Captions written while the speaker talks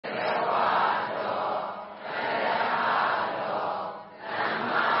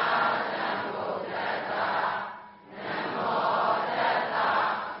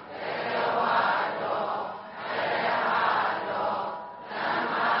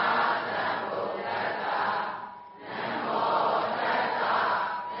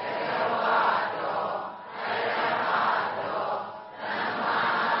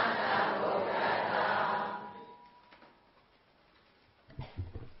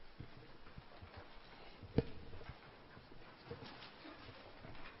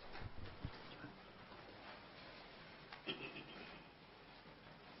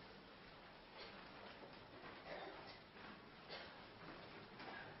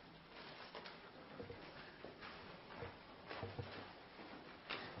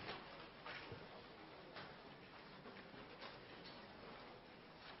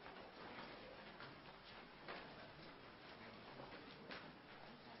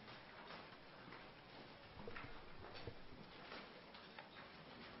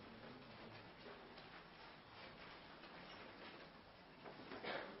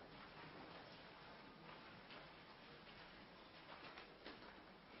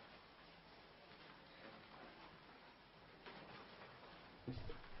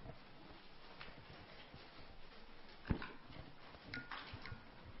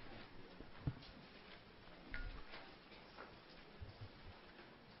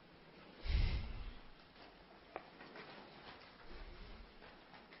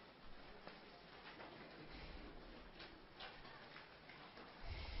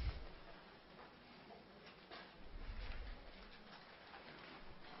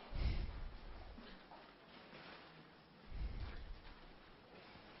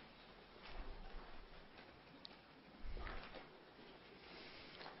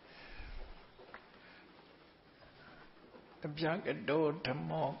Abhyagato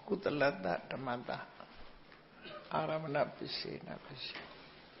Dhammo Kutalata Dhammata Aramana Pisena Pisi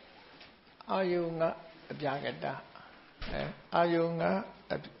Ayunga Abhyagata Ayunga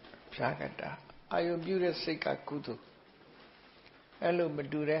Abhyagata Ayun Bure Sika Kutu Hello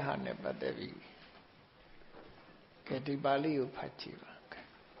Madure Hane Badevi Keti Bali Upachiva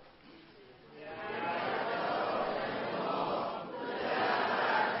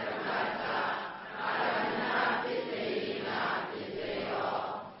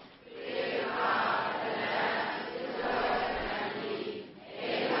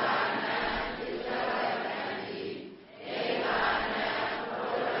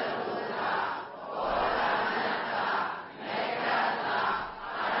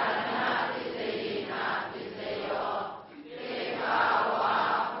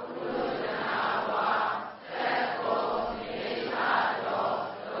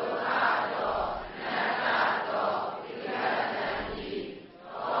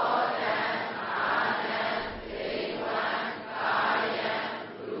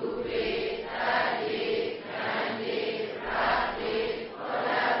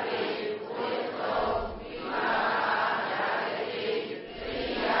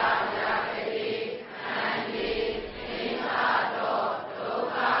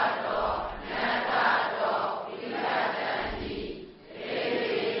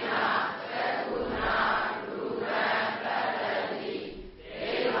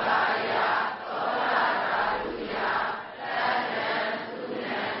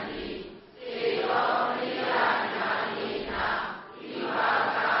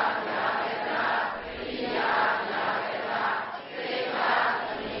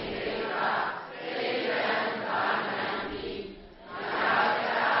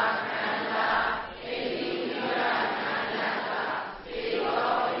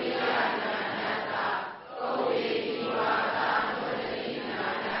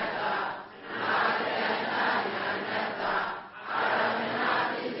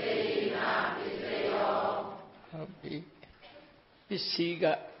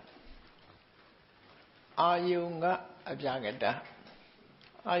Pisiga Ayunga Abhyagata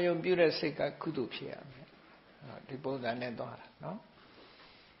Ayun Bure Sika Kutu Pia Dipoda Nedora no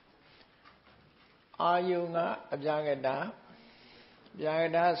Ayunga Abhyagata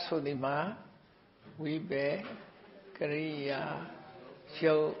Abhyagata Sudima Wibe Kriya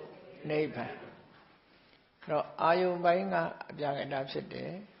Show Neighbor No Ayun Bainga Abhyagata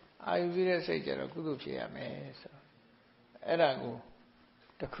Sede Ayun Bure Sika Kutu Pia me so Erago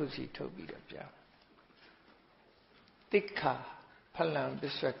the Kusi Tobi of Java. Tikka Palam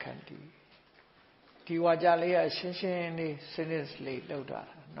Biswakandi. Tiwajalia Shinshini Sinishly Loda,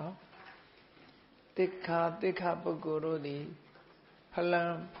 no? Tikka Bogorodi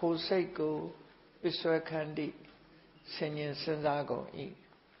Palam Poseko Biswakandi Sinin Senzago E.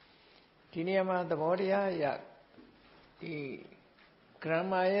 Tiniama the Modia Yak E.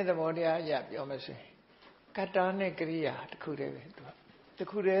 Grandma the Modia Yap Yomase. Katane Kriya the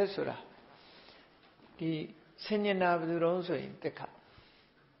Kure Sura. The Senyana Abduro so in Teka.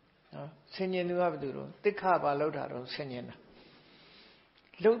 Senyanu Abduro, Teka Balotaro, Senyana.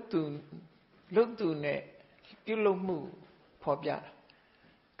 Look to ne, you look move, Popya.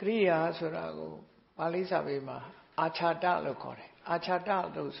 Kriya Surago, Alisa Vima, Achata Locore,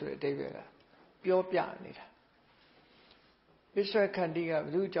 Achata those David, Piopia Nita. Bishop Candiga,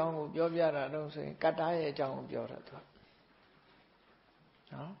 Blue John, Biobia, don't say, Kataya John Biota.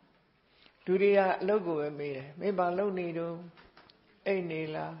 No? Duria logo a me, maybe a low needle, a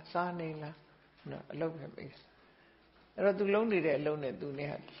nila, sanila, no, a low base. I don't do lonely there alone and do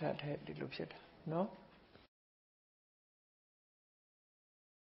near that head, the look shit. No?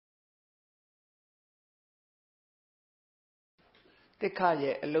 The car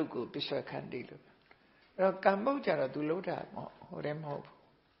yet a logo, Bishop Candido. Cambodia do load up or them hope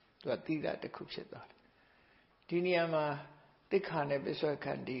to a tea that the cook said that. Diniama, the cane besoi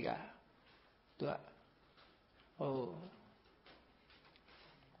candiga. Oh,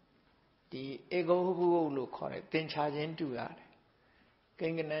 the ego who look on it, then charging to that.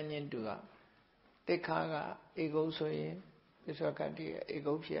 Ganganian to that. The kaga, ego so in, besoi candiga,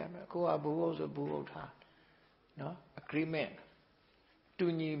 ego piano, go a buos or buota. No, agreement.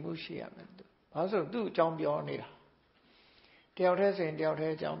 Tuni Mushiam. Also, do jump your needle. Tell her saying, tell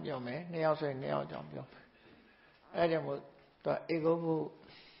her jump your man, nail saying, nail jump your. Adam would the ego who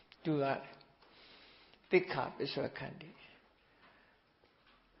do that. Thick cup is a candy.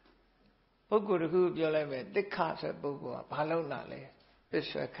 Bogu who you let me, thick cups at Bogu, Palonale,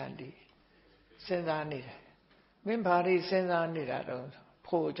 is a candy. Send on it. When party sends on it, I don't.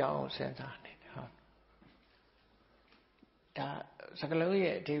 Poor John sends on it. ဒါစကလုံး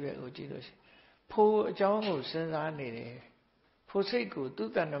ရဲ့အဓိပ္ပာယ်ကိုကြည့်လို့ရှိဖိုးအကြောင်းကိုစဉ်းစားနေတယ်ဖိုးစိတ်ကိုသူ့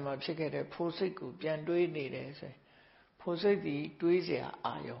တဏ္ဍမှာဖြစ်ခဲ့တဲ့ဖိုးစိတ်ကိုပြန်တွေးနေတယ်ဆိုရင်ဖိုးစိတ်ဒီတွေးเสีย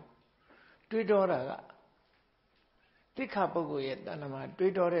အာယုံတွေးတော့တာကတိခပုဂ္ဂိုလ်ရဲ့တဏ္ဍမှာ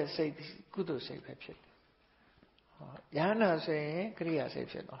တွေးတော့တဲ့စိတ်ကုသိုလ်စိတ်ပဲဖြစ်တယ်ဟောယဟနာဆိုရင်ကရိယာစိတ်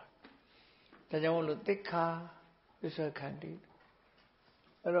ဖြစ်သွားဒါကြောင့်မို့လို့တိခပစ္စခန္တိ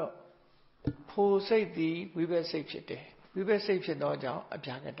အဲ့တော့ဖိုစိတ်ဒီဝိဘက်စိတ်ဖြစ်တယ်ဝိဘက်စိတ်ဖြစ်သောကြောင့်အ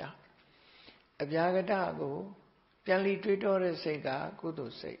ဗျာကတအဗျာကတကိုပြန်လီတွေးတောတဲ့စိတ်ကကုသို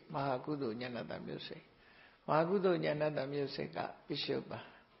လ်စိတ်မဟာကုသိုလ်ဉာဏတမျိုးစိတ်မဟာကုသိုလ်ဉာဏတမျိုးစိတ်ကပစ္စုပ္ပန်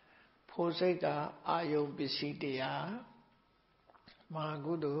ဖိုစိတ်ကအာယုံပစ္စည်းတရားမဟာ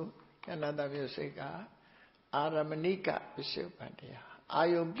ကုသိုလ်ဉာဏတမျိုးစိတ်ကအာရမဏိကပစ္စုပ္ပန်တရားအာ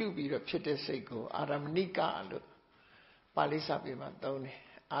ယုံပြုပြီးတော့ဖြစ်တဲ့စိတ်ကိုအာရမဏိကလို့ပါဠိစာပေမှာသုံးတယ်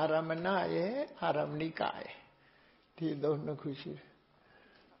အာရမဏရဲ့အာရမဏိကရဲ့ဒီသုံးနှစ်ခုရှိတယ်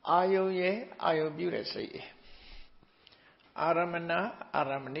အာယုံရဲ့အာယုံပြုတဲ့စိတ်ရဲ့အာရမဏအာ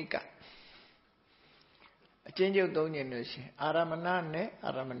ရမဏိကအချင်းချုပ်သုံးညင်လို့ရှိရင်အာရမဏနဲ့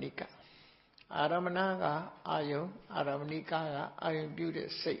အာရမဏိကအာရမဏကအာယုံအာရမဏိကအာယုံပြုတဲ့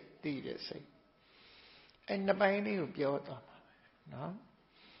စိတ်သိတဲ့စိတ်အဲနှစ်ပိုင်းလေးကိုပြောသွားမှာနော်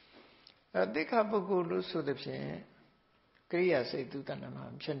အဲတိခပုဂ္ဂိုလ်လို့ဆိုတဲ့ဖြင့်ကရိယာစိတ်သူတဏ္ဍမှာ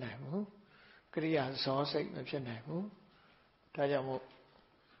မဖြစ်နိုင်ဘူးကရိယာဇောစိတ်မဖြစ်နိုင်ဘူးဒါကြောင့်မို့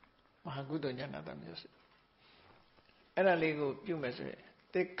မဟာကုသိုလ်ဉာဏတမျိုးစိတ်အဲ့ဒါလေးကိုပြုမယ်ဆိုရင်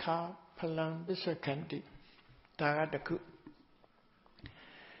တိခဖလံပစ္စခန္တိဒါကတစ်ခု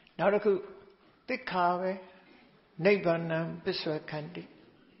နောက်တစ်ခုတိခပဲနိဗ္ဗာန်ပစ္စခန္တိ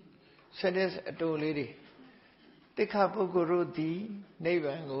ဆက်တဲ့အတူလေးတွေတိခပုဂ္ဂိုလ်တို့သည်နိဗ္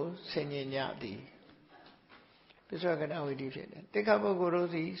ဗာန်ကိုဆင်ញင်ကြသည်ပစ္စကနာဝိတ္တိဖြစ်တယ်တိခပုဂ္ဂိုလ်တို့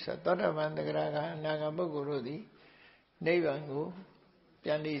သည်သောတာပန်တဂရကအနာဂတ်ပုဂ္ဂိုလ်တို့သည်နိဗ္ဗာန်ကိုပြ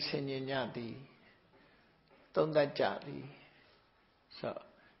န်ပြီးဆင်ញင်ကြသည်သုံးသပ်ကြသည်ဆို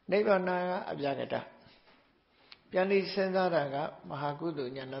နိဗ္ဗာန်ကအဗျာကတပြန်ပြီးစဉ်းစားတာကမဟာကုသို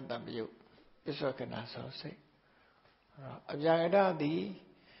လ်ဉာဏတပယုတ်ပစ္စကနာသောစိတ်အဗျာကတသည်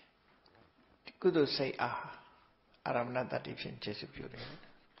ကုသိုလ်စိတ်အားအာရမဏတ္တိဖြင့်ကျေစုပြုတယ်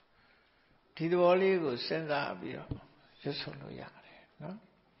ဒီသဘောလေးကိုစဉ်းစားပြီးတော့ရွတ်ဆိုလို့ရတယ်နော်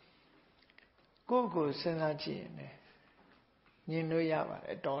ကိုယ့်ကိုစဉ်းစားကြည့်ရင်လည်းမြင်လို့ရပါတယ်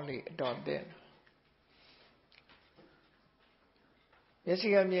အတော်လေးအတော်တဲ့မျက်စိ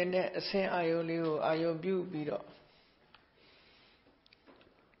ကမြင်တဲ့အဆင်းအာယုံလေးကိုအာယုံပြုပြီးတော့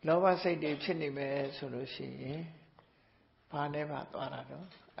လောဘစိတ်တွေဖြစ်နေမယ်ဆိုလို့ရှိရင်ဘာနဲ့ပါသွားတာတော့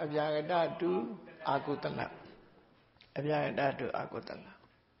အဗျာကတတုအာကုတလအဗျာကတတုအာကုတလ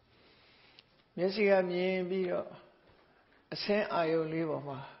မျက်စိကမြင်ပြီးတော့အဆင်းအာယုံလေးပေါ်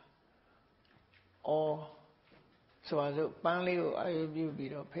မှာဆိုပါစို့ပန်းလေးကိုအာယုံပြု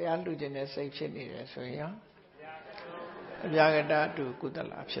ပြီးတော့ဖះလူကျင်တဲ့စိတ်ဖြစ်နေတယ်ဆိုရင်အဗျာကတတုကုတ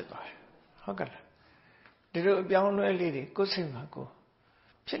လဖြစ်သွားတယ်ဟုတ်ကဲ့လားဒီလိုအပြောင်းလဲလေးတွေကိုယ်စိတ်မှာကို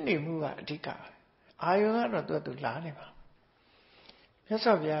ဖြစ်နေမှုကအဓိကအာယုံကတော့သူလာနေပါမြတ်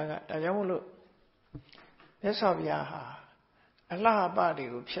စွာဘုရားကဒါကြောင့်မို့လို့မြတ်စွာဘုရားဟာအလှပတွေ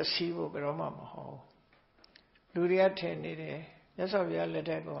ကိုဖျက်ဆီးဖို့ဘယ်တော့မှမဟုတ်လူတွေကထင်နေတယ်မြတ်စွာဘုရားလက်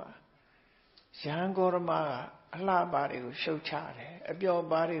ထက်ကရဟန်းဂေါရမကအလှပတွေကိုရှုတ်ချတယ်အပျော်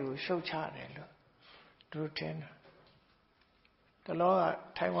ပါးတွေကိုရှုတ်ချတယ်လို့သူထင်တယ်တလောက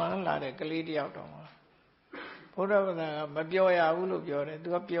ထိုင်ဝမ်လာတဲ့ကလေးတယောက်တော့ဘုရားဗုဒ္ဓကမပျော်ရဘူးလို့ပြောတယ်သူ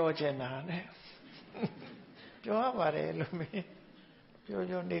ကပျော်ချင်တာနဲ့ပျော်ရပါတယ်လို့မင်း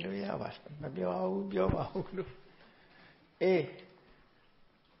ပြောနေလို့ရပါတယ်မပျော်ဘူးပြောပါဘူးလို့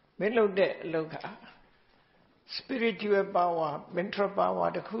မင်းလုပ်တဲ့အလုပ်က spiritual power mental power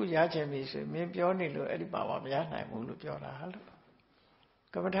တခုရချင်ပြီဆိုမင်းပြောနေလို့အဲ့ဒီ power မရနိုင်ဘူးလို့ပြောတာလို့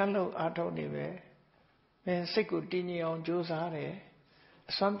ကမ္မထာလို့အားထုတ်နေပဲမင်းစိတ်ကိုတည်ငြိမ်အောင်ကြိုးစားတယ်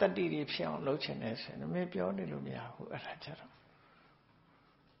အစွမ်းတတ္တိတွေဖြစ်အောင်လုပ်ချင်တယ်ဆိုရင်မင်းပြောနေလို့မရဘူးအဲ့ဒါကြတော့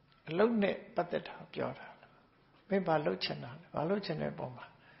အလုပ်နဲ့ပတ်သက်တာပြောတာမင်းဘာလုပ်ချင်တာလဲဘာလုပ်ချင်တဲ့ပုံမှာ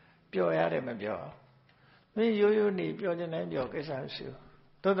ပျော်ရတယ်မပျော်မင်းရိုးရိုးနေပျော်ချင်တိုင်းပျော်ကိစ္စမရှိဘူး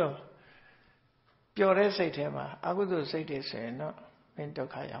သို့တော့ပျော်တဲ့စိတ်ထဲမှာအကုသိုလ်စိတ်တွေဆိုရင်တော့မင်းဒု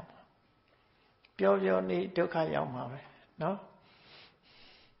က္ခရောက်မှာပျော်နေဒုက္ခရောက်မှာပဲနော်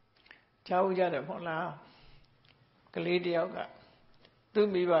ကြားဦးကြတယ်မဟုတ်လားကလေးတယောက်ကသူ့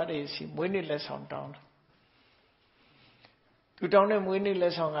မိဘတွေစီမွေးနေ့လက်ဆောင်တောင်းတယ်သူတောင်းတဲ့မွေးနေ့လ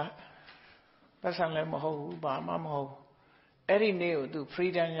က်ဆောင်ကပတ်စံလည်းမဟုတ်ဘူးဘာမှမဟုတ်ဘူးအဲ့ဒီနေ့ကိုသူ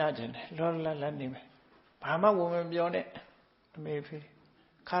freedom ရကြတယ်လောလောလတ်နေမယ်ဘာမှဝင်မပြောနဲ့အမေဖေး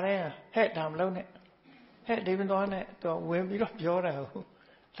ခါတိုင်းဟဲ့ဒါမလုပ်နဲ့ဟဲ့ဒီမသွားနဲ့သူဝင်ပြီးတော့ပြောတာဟုတ်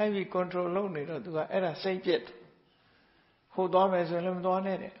လိုက်ပြီး control လုပ်နေတော့သူကအဲ့ဒါစိတ်ပြက် ဟိုသွားမယ်ဆိုရင်လည်းမသွား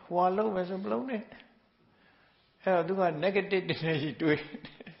နဲ့တဲ့ဟိုဟာလုံးမယ်ဆိုမလုံးနဲ့အဲ့တော့သူက negative တွေနဲ့ရှိတွေး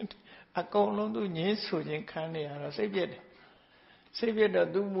အကုန်လုံးသူညင်းဆိုခြင်းခံနေရတော့စိတ်ပြက်တယ်စိတ်ပြက်တော့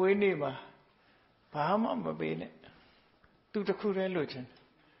သူမွေးနေမှာဘာမှမပေးနဲ့သူတခုတည်းလို့ချင်း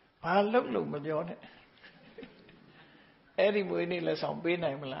ဘာလုံးမပြောနဲ့အဲ့ဒီမွေးနေလက်ဆောင်ပေး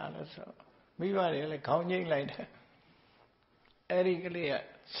နိုင်မလားလို့ဆိုမိဘတွေလည်းခေါင်းငိမ့်လိုက်တယ်အဲ့ဒီကလေးက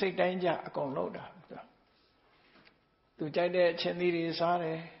စိတ်တိုင်းကြအကုန်လုံးတာသူကြိုက်တဲ့အချင်းသီးတွေစားတ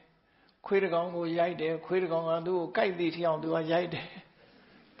ယ်ခွေးတကောင်ကိုရိုက်တယ်ခွေးတကောင်ကသူ့ကိုကြိုက်သည်ထီအောင်သူကရိုက်တယ်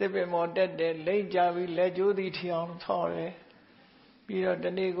တစ်ပင်မော်တက်တယ်လိမ့်ကြပြီးလက်ကျိုးသည်ထီအောင်ထော်တယ်ပြီးတော့တ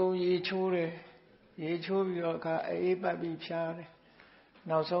နေ့ကုန်ရေချိုးတယ်ရေချိုးပြီးတော့အခါအေးပတ်ပြီးဖြားတယ်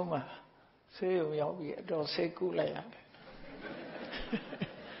နောက်ဆုံးမှာဆေးရုံရောက်ပြီးအတော်စိတ်ကူးလိုက်ရတယ်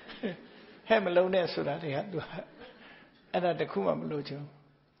ဟဲ့မလုံးနဲ့ဆိုတာတွေကသူကအဲ့ဒါတခုမှမလို့ချင်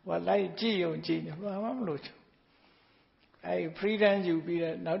ဟိုလိုက်ကြည့်ုံကြည့်နေဘာမှမလို့ချင်အဲ့ freedom ယူပြီး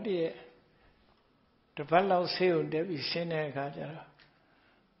တော့နောက်တည့်တပတ်လောက်ဆေးရုံတက်ပြီးရှင်းတဲ့အခါကျတော့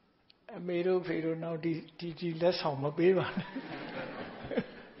အမေတို့ဖေတို့နောက်ဒီလက်ဆောင်မပေးပါနဲ့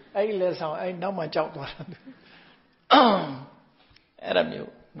အဲ့လက်ဆောင်အဲ့နောက်မှကြောက်သွားတာအဲ့ဒါ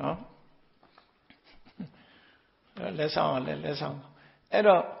မျိုးနော်လက်ဆောင်ကလည်းလက်ဆောင်အဲ့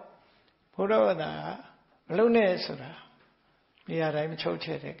တော့ဘုရားဝတ္တမလုံးနဲ့ဆိုတာနေရာတိုင်းမချုပ်ချ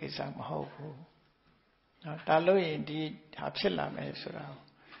ယ်တဲ့ကိစ္စမဟုတ်ဘူးနော်ဒါလို့ရင်ဒီဟာဖြစ်လာမယ်ဆိုတာ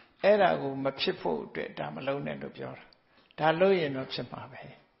အဲ့ဒါကိုမဖြစ်ဖို့အတွက်ဒါမလုံးနဲ့လို့ပြောတာဒါလို့ရင်တော့ဖြစ်မှာပဲ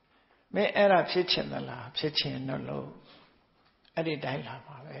မင်းအဲ့ဒါဖြစ်ချင်သလားဖြစ်ချင်တော့လို့အဲ့ဒီတိုင်းလာ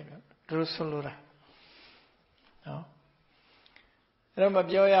မှာပဲလို့သူတို့ဆိုလိုတာနော်အဲ့တော့မ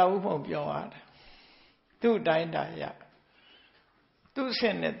ပြောရဘူးပုံပြောရတယ်သူ့တိုင်းတာရသူ့အဆ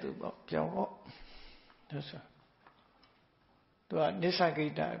င့်နဲ့သူပေါ့ပြောပေါ့လို့ဆိုသူကနိစ္စကိ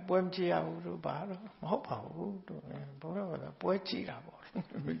တ္တပွဲမကြည့်ရဘူးလို့ပါတော့မဟုတ်ပါဘူးသူဘုရားကပွဲကြည့်တာပေါ့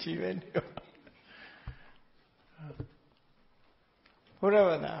မကြည့်ပဲနေတော့ဘုရား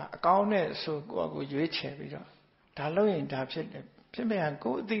ကအကောင်းနဲ့ဆိုကိုယ့်အကိုရွေးချယ်ပြီးတော့ဒါလို့ရင်ဒါဖြစ်တယ်ဖြစ်မြန်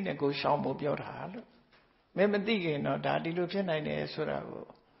ကိုယ်အသိနဲ့ကိုယ်ရှောင်ဖို့ပြောတာလို့မင်းမသိခင်တော့ဒါဒီလိုဖြစ်နိုင်တယ်ဆိုတာကို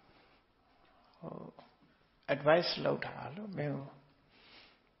advice လုပ်တာလို့မင်း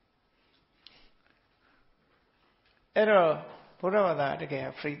အဲ့တော့ဘုရားဘာသာတကယ်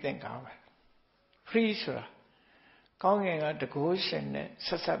free thinker ပဲ free ဆိုတာကောင်းငင်ကတကိုးရှင်နဲ့ဆ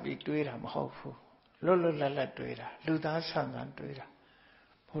က်ဆက်ပြီးတွေးတာမဟုတ်ဘူးလွတ်လွတ်လပ်လပ်တွေးတာလူသားဆန်ဆန်တွေးတာ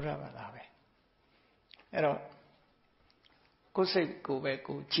ဘုရားဘာသာပဲအဲ့တော့ကိုယ်စိတ်ကိုပဲ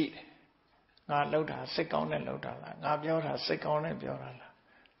ကိုကြည့်တယ်ငါလှုပ်တာစိတ်ကောင်းနဲ့လှုပ်တာလားငါပြောတာစိတ်ကောင်းနဲ့ပြောတာလား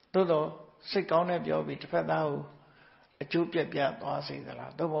သို့တော့စိတ်ကောင်းနဲ့ပြောပြီးတစ်ဖက်သားကိုအကျိုးပြက်ပြတ်သွားစေသ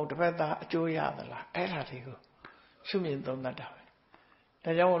လားသို့မဟုတ်တစ်ဖက်သားအကျိုးရသလားအဲ့ဒါတွေကိုရှုမြင်သုံးသပ်တာပဲ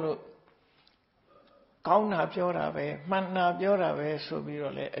ဒါကြောင့်မလို့ကောင်းတာပြောတာပဲမှန်တာပြောတာပဲဆိုပြီး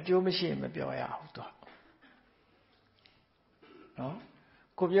တော့လေအကျိုးမရှိရင်မပြောရဘူးတော့နော်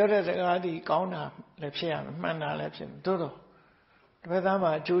ကိုပြောတဲ့စကားဒီကောင်းတာလည်းဖြစ်ရမယ်မှန်တာလည်းဖြစ်မယ်သို့တော့တစ်ဖက်သား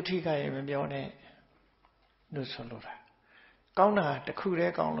မှာအကျိုးထိခိုက်ရင်မပြောနဲ့လို့ဆိုလိုတာကောင်းတာတစ်ခုတ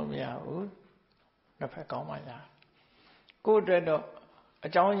ည်းကောင်းလို့မရဘူးတစ်ဖက်ကောင်းမှရကိုယ့်အတွက်တော့အ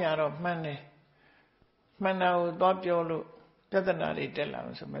ကြောင်းအရာတော့မှန်တယ်မှန်တာကိုသွားပြောလို့ပြဿနာတွေတက်လာ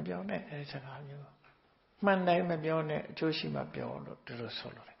လို့ဆိုမပြောနဲ့အဲဒီစကားမျိုးမှန်တိုင်းမပြောနဲ့အကျိုးရှိမှပြောလို့ဒီလို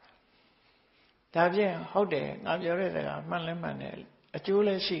ဆိုလို့ဒါဖြင့်ဟုတ်တယ်ငါပြောတဲ့စကားမှန်လဲမှန်တယ်အကျိုးလ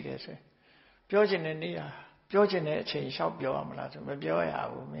ည်းရှိတယ်ဆိုပြောချင်တဲ့နေရာပြောချင်တဲ့အချိန်လျှောက်ပြောရမလားဆိုမပြောရ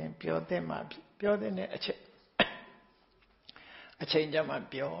ဘူးမင်းပြောတဲ့မှပြောတဲ့အချိန်ကြမှာ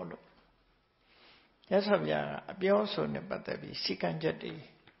ပြောလို့ရသော်ဗျာအပြောဆိုနဲ့ပတ်သက်ပြီးစီကံချက်တွေ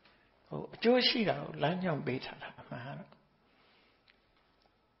အကျိုးရှိတာကိုလမ်းညွှန်ပေးထားတာအမှန်တော့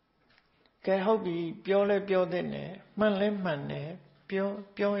ကဲဟုတ်ပြီပြောလဲပြောတဲ့နဲ့မှန်လဲမှန်တယ်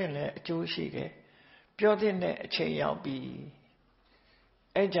ပြောရင်လည်းအကျိုးရှိတယ်ပြောတဲ့အချိန်ရောက်ပြီ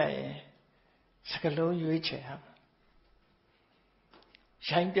အဲ့ကြရင်စကလုံးရွေးချယ်ရမယ်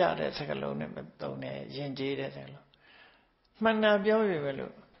ရိုင်းပြတဲ့စကလုံးနဲ့မသုံးနဲ့ယဉ်ကျေးတဲ့စကလုံးမှန်တာပြောရပဲ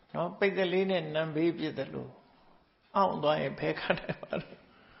လို့နော်ပိတ်ကလေးနဲ့နံဘေးပြစ်တယ်လို့အောင့်သွားရင်ဖဲခတ်တယ်ပါ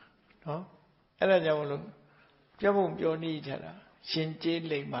နော်အဲ့ဒါကြောင့်မလို့ပြောဖို့ပြောနေကြတာရှင်ကျေး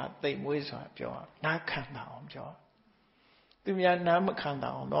လိမ္မာသိမ်မွေးစွာပြောနားခံတာအောင်ပြောသူများနားမခံတာ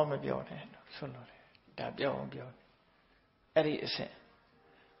အောင်တော့မပြောနဲ့ဆိုလို့တယ်ဒါပြောအောင်ပြောအဲ့ဒီအဆင့်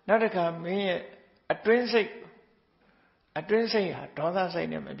နောက်တစ်ခါမင်းရဲ့အတွင်းစိတ်ဟာဒေါသစိတ်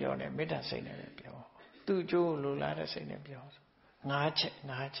နဲ့မပြောနဲ့မေတ္တာစိတ်နဲ့ပဲပြောသူ့အကျိုးလိုလားတဲ့စိတ်နဲ့ပြော၅ချက်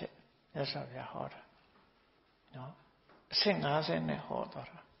မြတ်စွာဘုရားဟောတာနော်အဆင့်50နဲ့ဟောတော်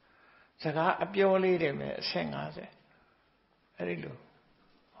တာစကားအပြောလေးတွေပဲအဆင့်50အဲ့ဒီလို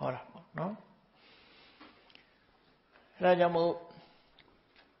ဟောတာပေါ့နော် ဒါကြောင့်မို့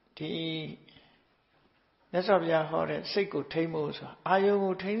ဒီမြတ်စွာဘုရားဟောတဲ့စိတ်ကိုထိမ့်ဖို့ဆိုတာအာယုံ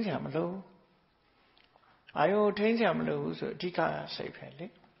ကိုထိမ့်စရာမလိုအာယုံကိုထိမ့်စရာမလိုဘူးဆိုအဓိကစိတ်ပဲလေ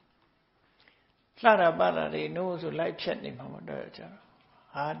လှတာပါတာတွေနိုးဆိုလိုက်ဖြတ်နေမှာမတော့ကြတော့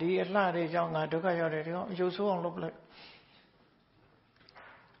ဟာဒီအလှတွေကြောင့်ငါဒုက္ခရောက်တယ်ဒီကောင်အယုတ်ဆိုးအောင်လုပ်လိုက်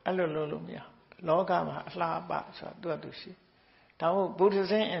အဲ့လိုလုပ်လို့မရလောကမှာအလှပဆိုတာသူရှိဒါမို့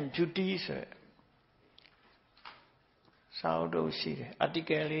Buddhism and Beauty ဆိုစာအုပ်တို့ရှိတယ်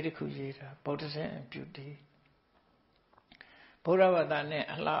article လေးတစ်ခုရေးတာ Buddhism and Beauty ဘုရားဘာသာနဲ့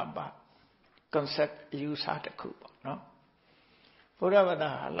အလှပ concept အယူဆတစ်ခုပေါ့နော်ဘုရားဘာသာ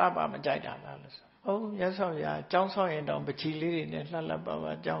အလှပမကြိုက်တာလားလို့ဆိုဟုတ်ရသော်ဗျာကျောင်းဆောက်ရင်တောင်ပကြီးလေးတွေနဲ့လှလှပပ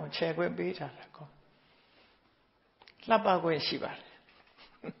ကျောင်းချဲခွင့်ပေးထားတာကောလှပခွင့်ရှိပါတယ်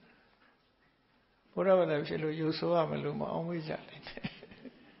ဘုရားဘာသာဖြစ်လို့ယူဆိုရမလို့မအောင်ဝေးကြတယ်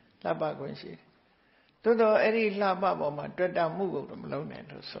လှပခွင့်ရှိတယ်သို့တော့အဲ့ဒီလှပပေါ်မှာတွေ့တာမှုကိုတော့မလုံးနဲ့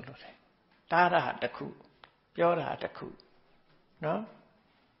လို့ဆိုလို့တယ်တားတာတစ်ခုပြောတာတစ်ခုနော်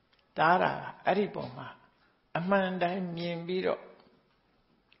တားတာအဲ့ဒီပုံမှာအမှန်တိုင်းမြင်ပြီးတော့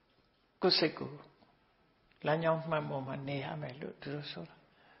ကိုယ်စိတ်ကိုလမ်းကြောင်းမှန်ပေါ်မှာနေရမယ်လို့သူတို့ဆိုတာ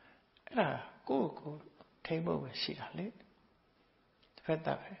အဲ့ဒါကိုထိမ့်ဖို့ပဲရှိတာလေတစ်ဖက်သ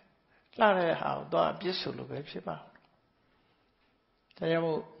က်ပဲလှတဲ့ဟာကိုတော့အပြစ်ဆိုလို့ပဲဖြစ်ပါဒါကြောင့်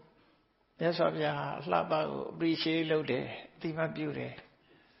မို့မြတ်စွာဘုရားအလှပကို appreciate လုပ်တယ်အတိမတ်ပြုတယ်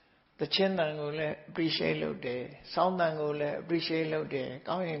တခြင်းတန်ကိုလည်း appreciate လုပ်တယ်စောင်းတန်ကိုလည်း appreciate လုပ်တယ်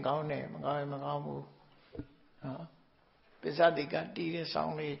ကောင်းရင်ကောင်းတယ်မကောင်းရင်မကောင်းဘူးနော်ပိဿတိကတီးတဲ့စော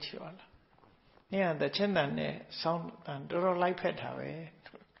င်းလေးချော်လာနင်ကတခြင်းတန်နဲ့စောင်းတန်တော်တော်လိုက်ဖက်တာပဲ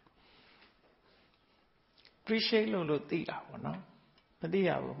appreciate လို့သိတာပေါ့နော်မသိရ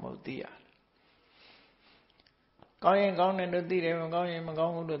ဘူးမဟုတ်သိရကောင်းရင်ကောင်းတယ်လို့သိတယ်မကောင်းရင်မကော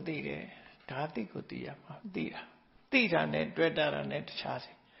င်းဘူးလို့သိတယ်ဒါသိကိုသိရမှာသိတာနဲ့တွေ့တာနဲ့တခြား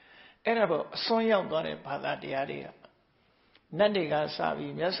စီအဲ့ဒါပေါ့အစွန်းရောက်သွားတဲ့ဘာသာတရားတွေကနတ်တွေကစ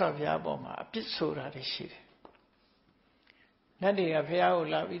ပြီးမြတ်စွာဘုရားပေါ်မှာအပြစ်ဆိုတာတွေရှိတယ်နတ်တွေကဘုရားကို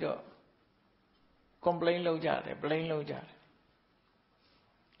လာပြီးတော့ complain လုပ်ကြတယ် blame လုပ်ကြတယ်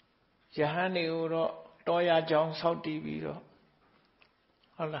ယဟန်တွေကိုတော့တော်ရကြောင်းဆောက်တည်ပြီးတော့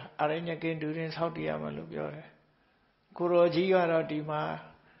ဟုတ်လားအရိညကင်းဒူရင်ဆောက်တည်ရမယ်လို့ပြောတယ်ကိုရောကြီးကတော့ဒီမှာ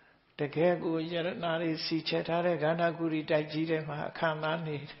တကယ်ကိုယရနာတွေစီချက်ထားတဲ့ဂန္ဓကုရီတိုက်ကြီးထဲမှာအခမ်းသား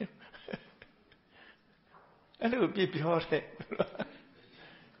နေတယ်အဲ့လိုပြပြောတယ်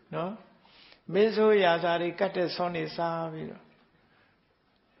နော်မင်းဆိုရာဇာတွေကတ်တဲ့ဆွမ်းနေစားပြီးတော့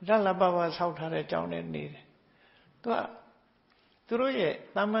လလပပဆောက်ထားတဲ့ကြောင်းနဲ့နေတယ်သူတို့ရဲ့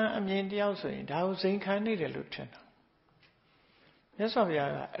တာမန်အမြင်တယောက်ဆိုရင်ဒါကိုစိန်ခံနေတယ်လို့ထင်တာမြတ်စွာဘု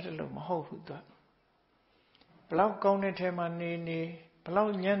ရားကအဲ့လိုမဟုတ်ဘူးသူဘလောက်ကောင်းတဲ့ထဲမှာနေဘလော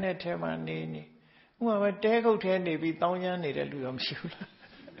က်ညံ့တဲ့ထဲမှာနေဥပမာပဲတဲခုတ်ထဲနေပြီးတောင်းကျမ်းနေတဲ့လူရောမရှိဘူးလား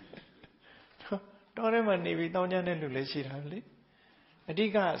တော်ထဲမှာနေပြီးတောင်းကျမ်းတဲ့လူလည်းရှိတာလေအဓိ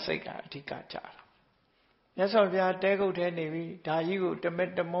ကစိတ်ကအဓိကကြတာမြတ်စွာဘုရားတဲခုတ်ထဲနေပြီးဒါကြီးကိုတမ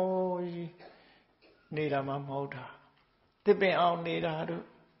က်တမောကြီးနေတာမှမဟုတ်တာတစ်ပင်အောင်နေတာတို့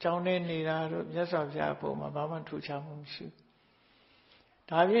ကြောင်းထဲနေတာတို့မြတ်စွာဘုရားအပေါ်မှာဘာမှထူးခြားမှုမရှိဘူး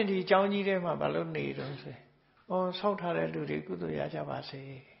ဒါဖြင့်ဒီကြောင်းကြီးထဲမှာဘာလို့နေတော့ဆိုဆောက်ထားတဲ့လူတွေကုသိုလ်ရကြပါစေ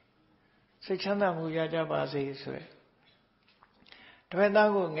စိတ်ချမ်းသာမှုရကြပါစေဆိုရယ်တပည့်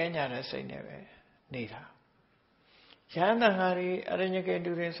သားကိုငဲညာတဲ့စိတ်နဲ့ပဲနေတာယဟန်တန်ဃာတွေအရညကေ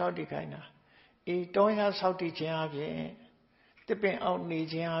တူတွေဆောက်တည်ခိုင်းတာတောရဆောက်တည်ခြင်းအပြင်တစ်ပင်အောင်နေ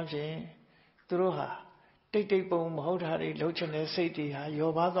ခြင်းအပြင်သူတို့ဟာတိတ်ပုံမဟုတ်တာတွေလှုပ်ချင်တဲ့စိတ်တွေဟာယော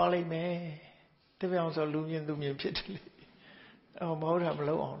ပါသွားလိမ့်မယ်တစ်ပင်အောင်ဆိုလူမြင်သူမြင်ဖြစ်တယ်လေမဟုတ်တာမ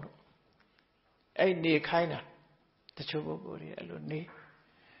လုပ်အောင်လို့အဲ့နေခိုင်းတာတချို့ပုဂ္ဂိုလ်တွေအဲ့လိုနေ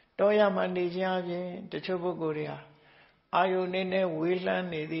တောရမှာနေခြင်းအပြင်တချို့ပုဂ္ဂိုလ်တွေဟာအာယုန်နဲ့ဝေးလှမ်း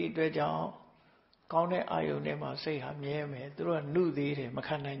နေသည့်အတွက်ကြောင့်ကောင်းတဲ့အာယုန်ထဲမှာစိတ်ဟာမြဲမယ်သူတို့ကနှုတ်သေးတယ်မ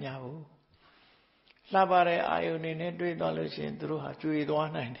ခံနိုင်ကြဘူးလှပတဲ့အာယုန်နဲ့တွေ့သွားလို့ရှိရင်သူတို့ဟာကြွေသွား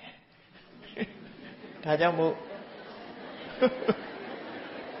နိုင်တယ်ဒါကြောင့်မို့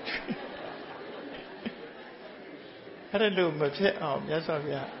အဲ့လိုမဖြစ်အောင်မြတ်စွာဘု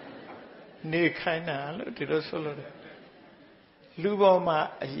ရားနေခိုင်းတာလို့ဒီလိုဆိုလို့တယ်လူပေါ်မှာ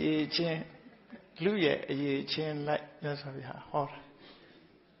အရေးချင်းလူရဲ့အရေးချင်းလိုက်မြတ်စွာဘုရားဟောတာ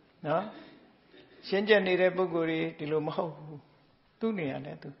နော်ရှင်းကျက်နေတဲ့ပုဂ္ဂိုလ်တွေဒီလိုမဟုတ်ဘူးသူ့နေရာ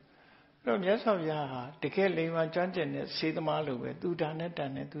နဲ့သူအဲ့တော့မြတ်စွာဘုရားဟာတကယ်လိမ္မာကျွမ်းကျင်တဲ့စေသမားလိုပဲသူဒါနဲ့တ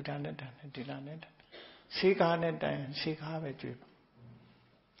န်တယ်သူဒါနဲ့တန်တယ်ဒီလားနဲ့တန်စေကားနဲ့တန်စေကားပဲကြွေး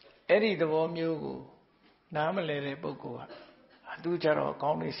အဲ့ဒီသဘောမျိုးကိုနားမလဲတဲ့ပုဂ္ဂိုလ်ကသူကြတော့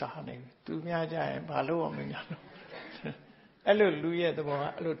ကောင်းနေစားနေပြီသူများကြရင်ဘာလို့အောင်မညာလို့အဲ့လိုလူရဲ့သဘောက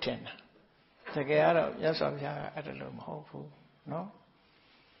အဲ့လိုထင်တာ တကယ်ကတော့မြတ်စွာဘုရားကအဲ့ဒါလို့မဟုတ်ဘူးနော်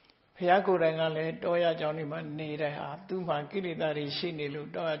ဘုရားကိုယ်တိုင်ကလည်းတောရကြောင်းဒီမှာနေတဲ့ဟာသူ့မှာကိလေသာတွေရှိနေလို့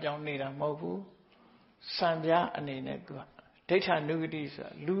တောရကြောင်းနေတာမဟုတ်ဘူးစံပြအနေနဲ့သူကဒိဋ္ဌာနုဂတိဆိုတာ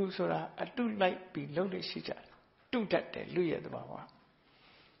လူဆိုတာအတုလိုက်ပြီးလှုပ်လို့ရှိကြတယ်တုတတ်တယ်လူရဲ့သဘာဝ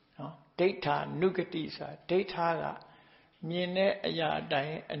နော်ဒိဋ္ဌာနုဂတိဆိုတာဒိဋ္ဌာကမြင်တဲ့အရာအတို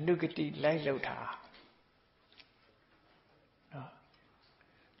င်းအနုဂတိလိုက်လှုပ်တာနော်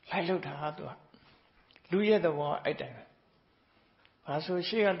လိုက်လှုပ်တာသူကလူရဲ့သဘောအဲ့တိုင်းပဲဘာဆို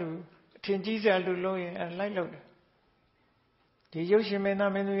ရှေ့ကလူအထင်ကြီးစရာလူလို့ရင်လိုက်လှုပ်တယ်ဒီရုပ်ရှင်မင်း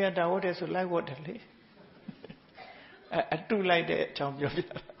သားမင်းသမီးကဒါဝတ်တယ်ဆိုလိုက်ဝတ်တယ်လေအတုလိုက်တဲ့အကြောင်းပြောပြ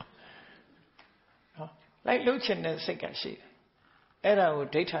တာနော်လိုက်လှုပ်ခြင်းနဲ့စိတ်ကရှိတယ်အဲ့ဒါကို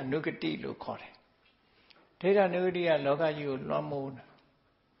ဒိဋ္ဌာနုဂတိလို့ခေါ်တယ်ဒိဋ္ဌာနုဂတိကလောကကြီးကိုလွှမ်းမိုးတာ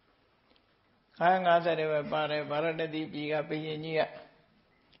50တဲ့ပဲပါတယ်ဗာရဏသီပြည်ကဘုရင်ကြီးက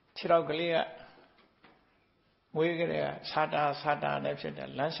ခြေထောက်ကလေးကမွေးကလေးကစာတာနဲ့ဖြစ်တယ်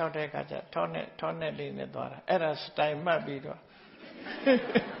လမ်းလျှောက်တဲ့အခါကျထောနဲ့လေးနဲ့သွားတာအဲ့ဒါစတိုင်မှတ်ပြီးတော့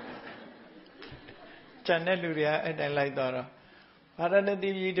ကျန်တဲ့လူတွေကအဲ့တိုင်လိုက်သွားတော့ဗာရဏသီ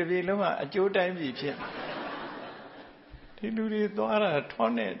ပြည်တစ်ပြည်လုံးကအကျိုးတိုင်းပြည်ဖြစ်ဒီလူတွေသွားတာထော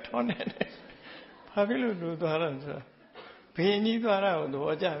နဲ့ဘာဖြစ်လို့လူသွားတာဆိုတော့ဘုရင်ကြီးသွားတာကိုသ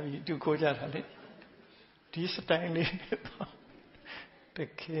ဘောကျပြီးသူခိုးကြတာလေဒီစတိုင်လေးနဲ့သွားတ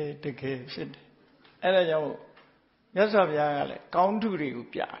ကယ်ဖြစ်တယ်အဲ့ဒါကြောင့်မြတ်စွာဘုရားကလည်းကောင်းထုတွေကို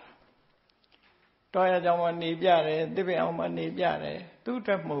ပြတာတောရကြောင့်မှနေပြတယ်သစ်ပင်အောင်မှနေပြတယ်သူ့အ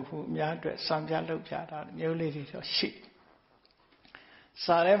တွက်မဟုတ်ဘူးအများအတွက်စံပြလုပ်ပြတာမျိုးလေးတွေတော့ရှိ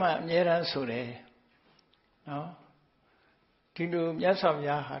စာထဲမှာအမြဲတမ်းဆိုတယ်နော်ဒီလိုမြတ်စွာဘု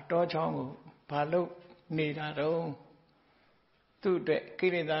ရားဟာတောချောင်းကိုဘာလို့နေတာတော့သူ့အတွက်ကိ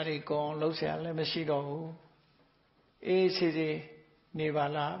လေသာတွေကောင်းလှုပ်ရှားလည်းမရှိတော့ဘူးအေးစီနေပါ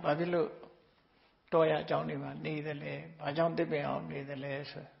လားဘာဖြစ်လို့တောရအကြောင်းတွေမှာနေတယ်လဲဘာကြောင့်သစ်ပင်အောင်နေတယ်လဲ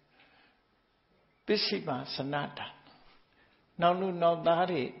ဆိုပစ္စည်းပါစနတာနောက်လူနောက်သား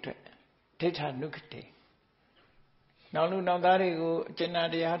တွေအတွက်ဒိဋ္ဌာနုဂတိနောက်လူနောက်သားတွေကိုအကျဉ်း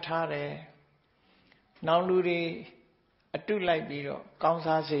တရားထားတယ်နောက်လူတွေအတုလိုက်ပြီးတော့ကောင်း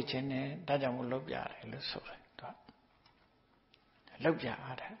စားစေခြင်းနဲ့ဒါကြောင့်မို့လုပ်ပြတယ်လို့ဆိုတယ်သူကလုပ်ပြ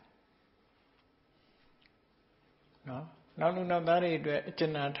အားတယ်နော်နောက်လူနောက်သားတွေအတွက်အကျ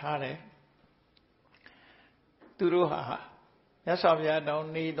ဉ်းထားတယ်သူတို့ဟာမြတ်စွာဘုရားတောင်း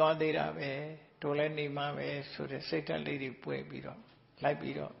နေသွားသေးတာပဲတို့လည်းနေမှာပဲဆိုတဲ့စိတ်ဓာတ်လေးတွေပွေပြီးတော့လိုက်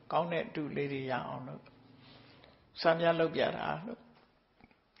ပြီးတော့ကောင်းတဲ့အတုလေးတွေရအောင်လို့စံပြလုပ်ပြတာလို့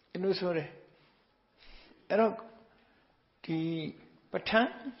ဒီလိုဆိုတယ်အဲ့တော့ဒီပဋ္ဌာ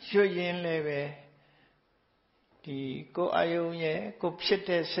န်းရွတ်ရင်လည်းပဲဒီကိုယ်အာယုံရဲ့ကိုဖြစ်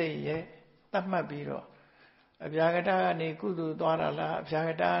တဲ့စိတ်ရဲ့သတ်မှတ်ပြီးတော့အဗျာကတကနေကုသိုလ်သွားတာလားအဗျာက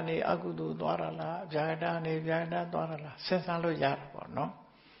တကနေအကုသိုလ်သွားတာလားအဗျာကတကနေဗျာကတသွားတာလားစဉ်းစားလို့ရတာပေါ့နော်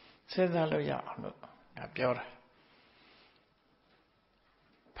စဉ်းစားလို့ရအောင်လို့ဒါပြောတာ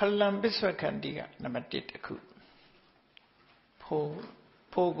ဖလံပစ္ဆွခန္တိကနံပါတ်1တခု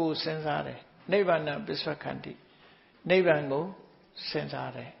ဖို့ကိုစဉ်းစားတယ်နိဗ္ဗာန်ပစ္ဆွခန္တိနိဗ္ဗာန်ကိုစဉ်း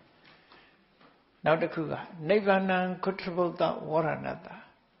စားတယ်နောက်တစ်ခုကနိဗ္ဗာန်ကုတ္တဗုဒ္ဓဝရဏတ္တ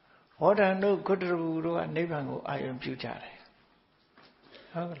ဝရဏတို့ကုတ္တရဘူးတို့ကနိဗ္ဗာန်ကိုအာရုံပြုကြတယ်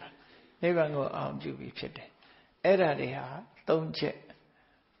ဟုတ်လားနိဗ္ဗာန်ကိုအာရုံပြုပြီးဖြစ်တယ်အဲ့ဒါတွေဟာ3ချက်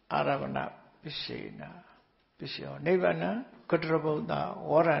အာရမဏပစ္စေနာပစ္စယောနိဗ္ဗာန်ကုတ္တရဗုဒ္ဓ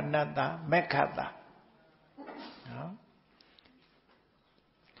ဝရဏတ္တမက္ခတ္တနော်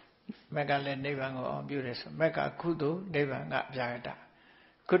မက္ခလည်းနိဗ္ဗာန်ကိုအာရုံပြုတယ်ဆိုမက္ခကုသိုလ်နိဗ္ဗာန်ကဗျာကတ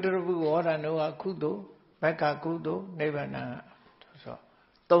ကုတ္တရဘူးဝရဏတို့ကကုသိုလ်မက္ခကုသိုလ်နိဗ္ဗာန်ဆို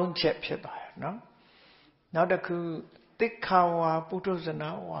3ချက်ဖြစ်သွားရနော်နောက်တစ်ခုတိခါဝါပုထုဇဏ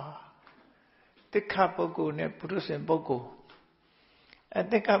ဝါတိခပုဂ္ဂိုလ်နဲ့ပုထုဇဉ်ပုဂ္ဂိုလ်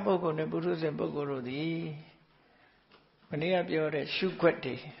တိခပုဂ္ဂိုလ်နဲ့ပုထုဇဉ်ပုဂ္ဂိုလ်တို့သည်မနေ့ကပြောတဲ့ရှုခွက်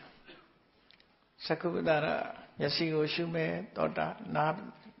တွေသက္ကုပ္ပတာရမျက်စိကိုရှုမယ်သောတာနာ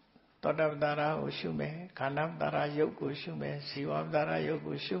သောတာပတ္တရာကိုရှုမယ်ခန္ဓာပတ္တရာရုပ်ကိုရှုမယ်ဇီဝပတ္တရာရုပ်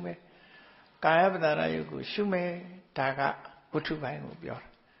ကိုရှုမယ်ကာယပတ္တရာရုပ်ကိုရှုမယ်ဒါကဝတ္ထုပိုင်းကိုပြော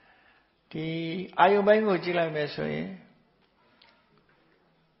တာဒီအာယုပိုင်းကိုကြည့်လိုက်မယ်ဆိုရင်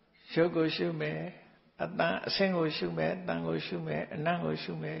ရုပ်ကိုရှုမယ်အတန်အဆင့်ကိုရှုမယ်အတန်ကိုရှုမယ်အနံ့ကို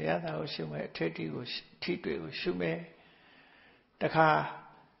ရှုမယ်ရတာကိုရှုမယ်အထိတ်ကိုထိတွေ့ကိုရှုမယ်တခါ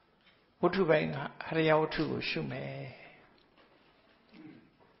ဝတ္ထုပိုင်းကဟရိယဝတ္ထုကိုရှုမယ်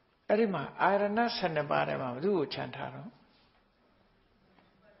အဲ့ဒီမှာအာရဏ12ပါးထဲမှာဘယ်သူကိုခြံထားတော့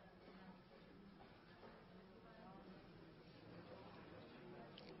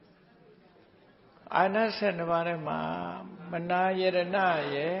အာရဏ12ပါးထဲမှာမနာယရဏ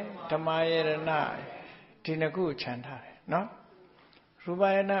ရဲ့ ဓမ္မယရဏဒီနှစ်ခုခြံထားတယ်နော်ရူပယ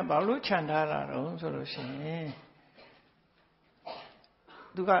ရဏဘာလို့ခြံထားတာတော့ဆိုလို့ရှိရင်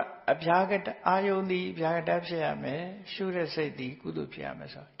သူကအဗျာကတအာယုန်ဒီအဗျာကတဖြစ်ရမယ်ရှုတဲ့စိတ်ဒီကုသိုလ်ဖြစ်ရမယ်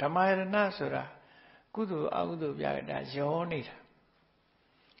ဆိုဓမ္မယရဏဆိုတာကုသိုလ်အကုသိုလ်ဗျာကတရောနေတာ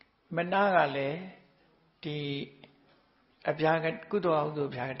မနာကလည်းဒီအဗျာကကုသိုလ်အကုသို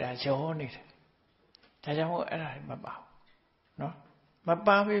လ်ဗျာကတရောနေတယ်ဒါကြောင့်မို့အဲ့ဒါမပါဘူးနော်မ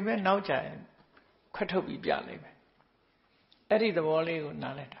ပါပေမဲ့နောက်ကျရင်ခွတ်ထုတ်ပြီးပြလိုက်မယ်အဲ့ဒီသဘောလေးကို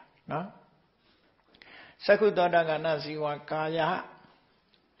နားလည်တာနော်သက္ကုသောတာကဏဇီဝကာယ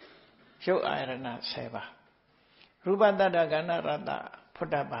ရုပ်အာရဏ10ပါးရူပတတ္တကဏရတ္တဖု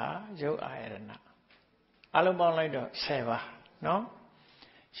တ္တပါရုပ်အာရဏအလုံးပေါင်းလိုက်တော့10ပါးနော်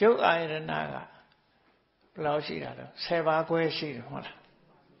ရုပ်အာရဏကဘယ်လောက်ရှိတာလဲ10ပါးခွဲရှိတယ်ဟုတ်လား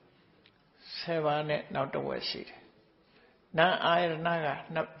10ပါးနဲ့နောက်တစ်ဝက်ရှိတယ်နာအာရဏ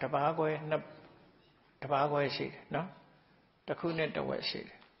ကတပါးခွဲတပါးခွဲရှိတယ်နော်တစ်ခုနဲ့တစ်ဝက်ရှိတ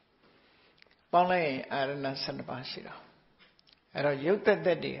ယ်ပေါင်းလိုက်ရင်အာရဏ12ပါးရှိတော့အဲ့တော့ရုပ်သက်သ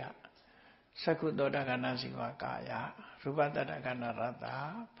က်တွေကသက္ကုသောတာကဏဇီဝကာယရူပတတ္တကဏရတ္တ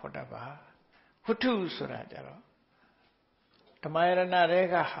ဖုတ္တပါဝတ္ထုဆိုတာကြတော့ဓမ္မယရဏတွေ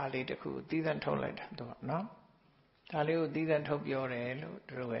ကဟာလေးတစ်ခုသီးသန့်ထုတ်လိုက်တာတော့နော်ဒါလေးကိုသီးသန့်ထုတ်ပြောတယ်လို့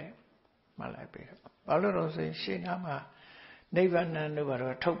တို့ပဲမှတ်လိုက်ပြီတော့ဘာလို့တော့ဆိုရင်ရှင်းနာမှာနိဗ္ဗာန်တို့ဘာ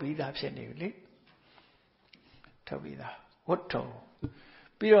တော့ထုတ်ပြီးသားဖြစ်နေပြီလေထုတ်ပြီးသားဝတ္ထု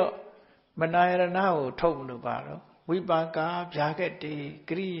ပြီးတော့မနာယရဏကိုထုတ်လို့ပါတော့ဝိပါကဗျာကတိ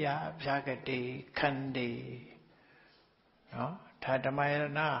ကရိယာဗျာကတိခန္တီနော်ဒါဓမ္မယရဏ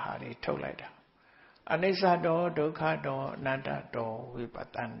ဟာလေးထုတ်လိုက်တာအနိစ္စတောဒုက္ခတောအနတ္တတောဝိပတ္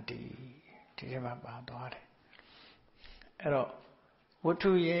တန္တိဒီထဲမှာပါသွားတယ်အဲ့တော့ဝတ္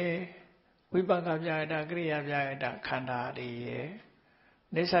ထုရဲ့ဝိပါကဗျာကတကရိယာဗျာကတခန္ဓာတွေရဲ့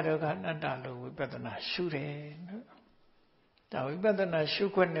နိစ္စဒုက္ခအနတ္တလို့ဝိပဿနာရှုတယ်နော်ဒါဝိပဿနာရှု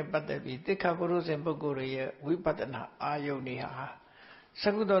ခွင့်နဲ့ပတ်သက်ပြီးတိခပုရုဇဉ်ပုဂ္ဂိုလ်တွေရဲ့ဝိပဿနာအာယုန်တွေဟာသ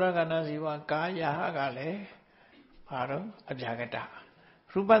က္ကုသောတာကဏဇီဝကာယကလည်းဘာတော့အဗျာကတ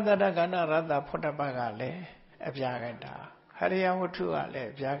ရူပတတ္တကဏရတ္တဖုတ္တပကလည်းအဗျာကတဟရိယဝတ္ထုကလည်း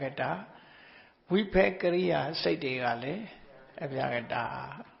အဗျာကတဝိဖေကရိယာစိတ်တွေကလည်းအဗျာကတ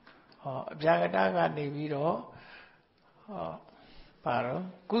ဟောအဗျာကတကနေပြီးတော့ဟောဘာတော့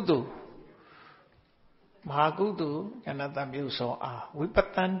ကုသိုလ်မဟာကုသိုလ်ဉာဏတံပြုသောအားဝိပတ္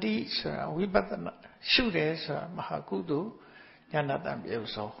တန္တိဆိုတာဝိပဿနာရှုတယ်ဆိုတာမဟာကုသိုလ်ဉာဏတံပြု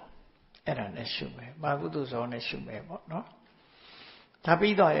သောအဲ့ဒါနဲ့ရှုမယ်မဟာကုသိုလ်သောနဲ့ရှုမယ်ပေါ့နော်ဒါ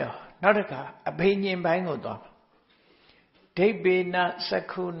ပြီးတော့ရောနောက်တစ်ခါအဘိညာဉ်ပိုင်းကိုသွားဒိဗ္ဗေနသက္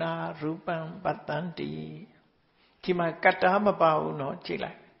ခုနာရူပံပတ္တန္တိဒီမှာကတ္တာမပါဘူးနော်ကြည့်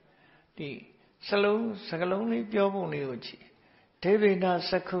လိုက်ဒီစကလုံးလေးပြောပုံလေးကိုကြည့်ဒိဗ္ဗေန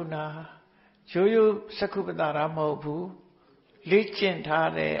သက္ခုနာရိုးရိုးသက္ခုပတ္တရာမဟုတ်ဘူးလေ့ကျင့်ထား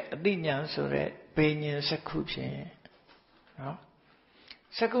တဲ့အသိဉာဏ်ဆိုတဲ့ဘိညာဉ်သက္ခုဖြင့်နော်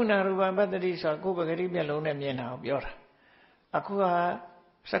သက္ခုနာရူပံပတ္တိဆိုတာကိုယ်ပဂတိမျက်လုံးနဲ့မြင်တာကိုပြောတာအခုက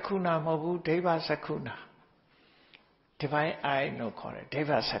သက္ခုနာမဟုတ်ဘူးဒိဗ္ဗသက္ခုနာ divine eye လို့ခေါ်တယ်ဒိဗ္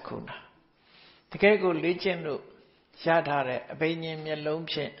ဗသက္ခုနာတကယ်ကိုလေ့ကျင့်လို့ရထားတဲ့အဘိညာဉ်မျက်လုံး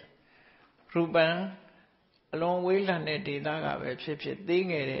ဖြင့်ရူပံအလွန်ဝေးလံတဲ့ဒေသကပဲဖြစ်ဖြစ်သေး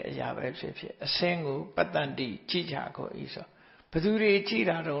ငယ်တဲ့အရာပဲဖြစ်ဖြစ်အစင်းကိုပတ္တန္တိကြည့်ကြကိုဤဆိုဘသူတွေကြည့်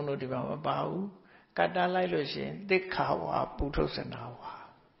တာတုံးလို့ဒီမှာမပါဘူးကတ္တလိုက်လို့ရှိရင်သိက္ခာဝါပုထုဇနာဝါ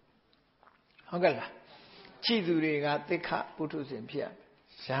ဟုတ်ကဲ့လားကြည့်သူတွေကသိက္ခပုထုဇဉ်ဖြစ်ရ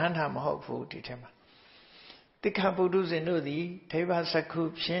ဇာန်ထာမဟုတ်ဘူးဒီထဲမှာသိက္ခပုထုဇဉ်တို့သည်ဒိဗ္ဗစက္ခု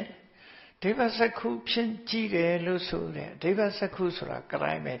ဖြင့်ဒိဗ္ဗစက္ခုဖြင့်ကြည့်တယ်လို့ဆိုတယ်ဒိဗ္ဗစက္ခုဆိုတာက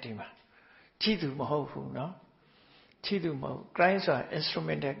ရိုင်းပဲဒီမှာကြည့်သူမဟုတ်ဘူးเนาะကြည့်သူမဟုတ် cry ဆိုတာ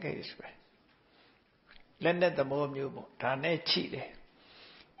instrumental case ပဲလက်နဲ့သဘောမျိုးပေါ့ဒါနဲ့ကြည့်တယ်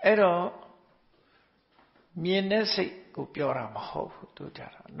အဲ့တော့မြင်တဲ့စိတ်ကိုပြောတာမဟုတ်ဘူးသူကြ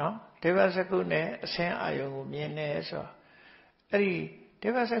တာเนาะဒိဗ္ဗစက္ခုနဲ့အစင်းအာယုံကိုမြင်တယ်ဆိုတော့အဲ့ဒီဒိ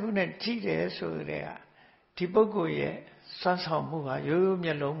ဗ္ဗစက္ခုနဲ့ကြည့်တယ်ဆိုတဲ့ကဒီပုဂ္ဂိုလ်ရဲ့စွမ်းဆောင်မှုဟာရိုးရိုးမျ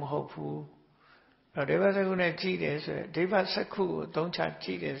က်လုံးမဟုတ်ဘူးအဲ့ဒိဗ္ဗစက္ခုနဲ့ကြည့်တယ်ဆိုတဲ့ဒိဗ္ဗစက္ခုကိုသုံးချကြ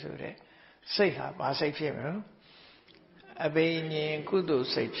ည့်တယ်ဆိုတဲ့စိတ်ဟာဘာစိတ်ဖြစ်မလဲအဘိညာဉ်ကုသိုလ်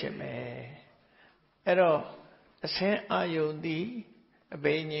စိတ်ဖြစ်မယ်အဲ့တော့အစင်းအာယုန်သည်အ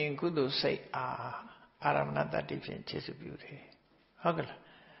ဘိညာဉ်ကုသိုလ်စိတ်အာရမဏတတ္တိဖြင့်ခြေစုပြုတယ်ဟုတ်ကဲ့လား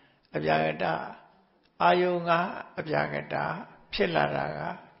အဗျာကတအာယုန်ကအဗျာကတဖြစ်လာတာက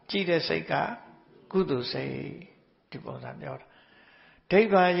ကြည့်တဲ့စိတ်ကကုသိုလ်စိတ်ဒီပုံစံပြောတာဒိ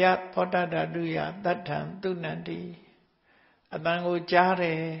ဗ္ဗာယသောတတတုယတတ္ထံသူဏ္ဏတိအတန်ကိုကြားတ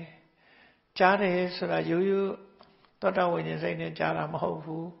ယ်ဆိုတာရိုးရိုးသောတာဝိညာဉ်စိတ်နဲ့ကြားတာမဟုတ်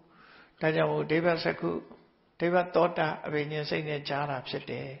ဘူး ဒါကြောင့်မို့ဒိဗ္ဗစက္ခုဒိဗ္ဗသောတာအဘိညာဉ်စိတ်နဲ့ကြားတာဖြစ်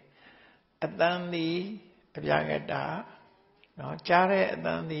တယ်အတန်သည်အပြာကတာနော်ကြားတဲ့အတ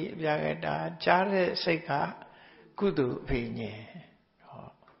န်သည်အပြာကတာကြားတဲ့စိတ်ကကုသိုလ်အဘိညာဉ်ဟော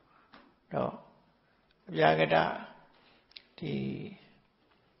တော့အပြာကတာဒီ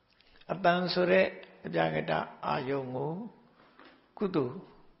အတန်ဆိုတဲ့အပြာကတာအာယုံကိုကုသိုလ်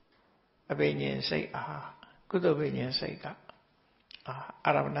အဘိညာဉ်စိတ်အားကုသိုလ်အဘိညာဉ်စိတ်က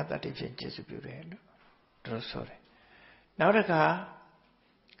အာရမဏတ္တိဖြင့်ကျေစုပြုတယ်လို့တို့ဆိုတယ်နောက်တစ်ခါ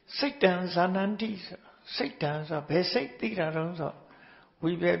စိတ်တံဇာနန္တိစိတ်တံဆိုဘယ်စိတ်သိတာတုံးဆို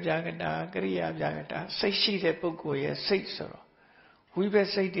ဝိဘက်ပြာကတာကရိယာပြာကတာစိတ်ရှိတဲ့ပုဂ္ဂိုလ်ရဲ့စိတ်ဆိုတော့ဝိဘက်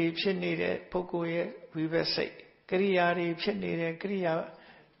စိတ်တွေဖြစ်နေတဲ့ပုဂ္ဂိုလ်ရဲ့ဝိဘက်စိတ်ကရိယာတွေဖြစ်နေတဲ့ကရိယာ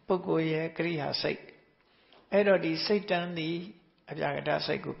ပုဂ္ဂိုလ်ရဲ့ကရိယာစိတ်အဲ့တော့ဒီစိတ်တံဒီအပြာကတာ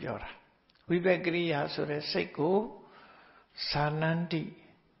စိတ်ကိုပြောတာဝိဘက်ကရိယာဆိုတဲ့စိတ်ကိုဇာနန္တိ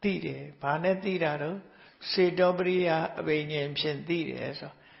သိတယ်ဘာနဲ့သိတာတော့စေတောပရိယအဘိညာဉ်ဖြင့်သိတယ်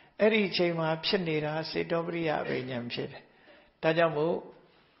ဆိုအဲ့ဒီအချိန်မှာဖြစ်နေတာစေတောပရိယအဘိညာဉ်ဖြစ်တယ်ဒါကြောင့်မို့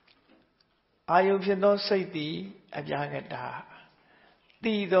အာယုဖြစ်သောစိတ်သည်အပြာကတာ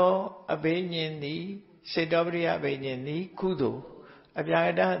သိသောအဘိညာဉ်သည်စေတောပရိယအဘိညာဉ်သည်ကုသိုလ်အပြာက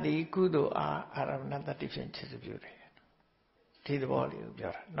တာသည်ကုသိုလ်အားအာရမဏတ္တိဖြင့်ခြေစပြုတယ်ဒီသဘောလေးကို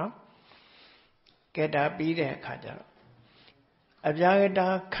ပြောတာနော်ကဲဒါပြီးတဲ့အခါကျတော့အပြာကတာ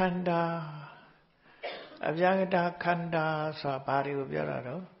ခန္ဓာအပြာကတာခန္ဓာဆိုတာဘာတွေကိုပြောတာ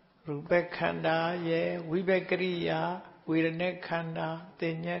တော့ရူပခန္ဓာရဲ့ဝိဘက်ကရိယာဝေဒနာခန္ဓာသ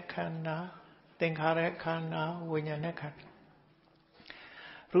င်ညက်ခန္ဓာသင်္ခါရခန္ဓာဝိညာဉ်ခန္ဓာ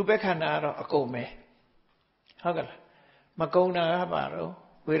ရူပခန္ဓာကတော့အကုန်ပဲဟုတ်ကလားမကုန်တာကဘာတော့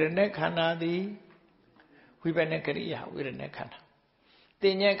ဝေဒနာခန္ဓာသည်ဝိဘက်ကရိယာဝေဒနာခန္ဓာသ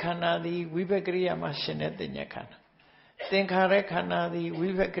င်ညက်ခန္ဓာသည်ဝိဘက်ကရိယာမှာရှင်တဲ့သင်ညက်ခန္ဓာသင်္ခါရခန္ဓာသည်ဝိ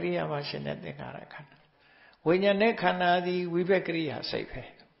ဘက်ကရိယာမှာရှင်တဲ့သင်္ခါရခန္ဓာဝိညာဉ်ခန္ဓာသည်ဝိဘက်ကရိယာစိတ်ပဲ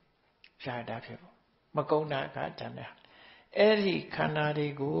ရှားတာဖြစ်ပေါ့မကုန်းတာကတန်တယ်အဲ့ဒီခန္ဓာတွေ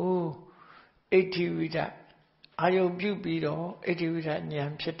ကိုအဋ္ဌိဝိဒအာယုပြုပြီးတော့အဋ္ဌိဝိဒဉာ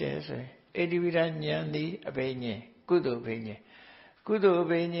ဏ်ဖြစ်တယ်ဆိုရင်အဋ္ဌိဝိဒဉာဏ်သည်အဘိညာဉ်ကုသိုလ်အဘိညာဉ်ကုသိုလ်အ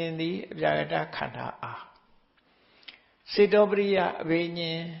ဘိညာဉ်သည်အပြာကတခန္ဓာအားစေတောပရိယအဘိ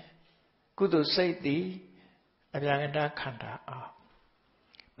ညာဉ်ကုသိုလ်စိတ်သည်အပြာကတခန္ဓာအား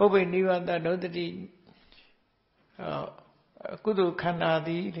ပုပ္ပိနိဝါဒဒုတ္တိကုသိုလ်ခန္ဓာသ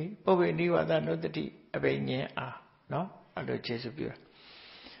ည်ပုပ္ပိနိဝါဒဒုတ္တိအဘိညာဉ်အားနော်အဲ့လိုခြေစပြုတာ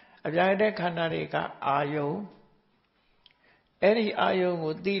အပြာကတခန္ဓာတွေကအာယုံအဲ့ဒီအာယုံ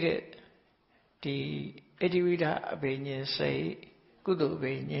ကိုသိတဲ့ဒီအဋ္ဌိဝိဒအဘိညာဉ်စိတ်ကုသိုလ်အ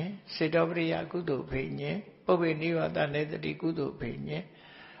ဘိညာဉ်စေတောပရိယကုသိုလ်အဘိညာဉ်ပုပ္ပိနိဝါဒနေတတိကုသိုလ်အဘိညာဉ်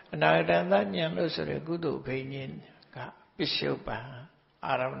အနာဂတဉာဏ်လို့ဆိုတဲ့ကုသိုလ်အဘိညာဉ်ကပစ္စုပန်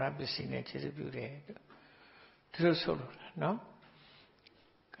အာရမဏပစ္စည်းနဲ့ခြေစပြုတယ်ဒီလိုဆိုလို့နော်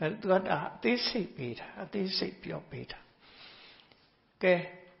သူကအသေးစိတ်ပေးတာအသေးစိတ်ပြောပေးတာကဲ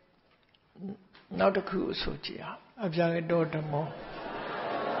နောက်တစ်ခုအဆိုကြည့်အောင်အပြာကတောဓမ္မော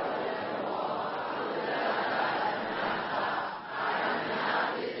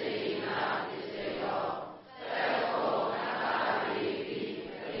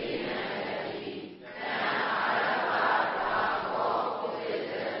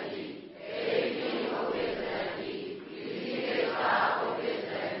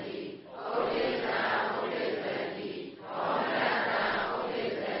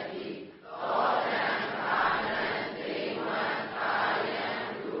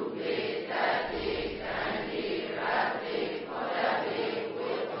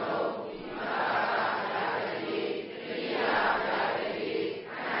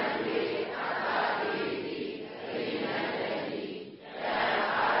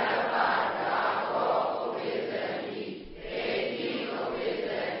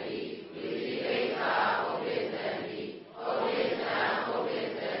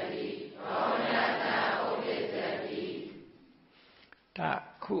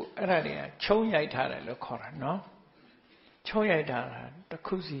အဲ့ဒါတွေကချုံရိုက်ထားတယ်လို့ခေါ်တာနော်ချုံရိုက်ထားတာတစ်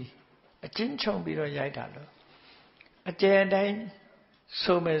ခုစီအချင်းချုံပြီးတော့ရိုက်တာလို့အကျယ်အတိုင်း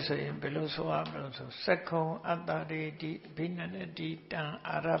ဆိုမယ်ဆိုရင်ဘယ်လိုဆိုရမလို့ဆိုစက္ခုံအတ္တရေတိဘိနနတိတံ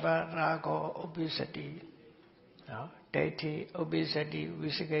အာရဘရာဂောဥပိစတိနော်ဒိဋ္ဌိဥပိစတိဝိ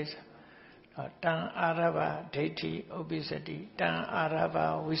သိကိစ္စတံအာရဘဒိဋ္ဌိဥပိစတိတံအာရဘ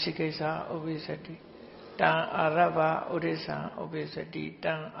ဝိသိကိစ္စဥပိစတိတံအာရဘဥဒိစ္စံဥပိစတိ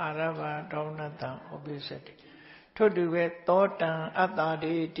တံအာရဘဒေါနတံဥပိစတိထို့တူပဲသောတံအတ္တ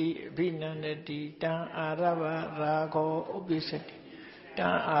ရေတိအဘိနန္တိတံအာရဘရာဂောဥပိစတိတံ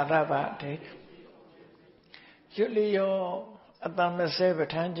အာရဘဒိဋ္ဌိရွလျော အတန်20ပ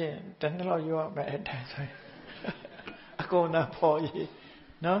ဋ္ဌာန်းကျင့်တနှစ်လောက်ရောမယ်အဲ့တိုင်းဆိုရင်အကုန်သာဖော်ရေး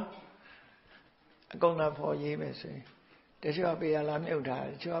နော်အကုန်သာဖော်ရေးပဲဆိုရင်တချို့ကပေရလာမြုပ်ထားတ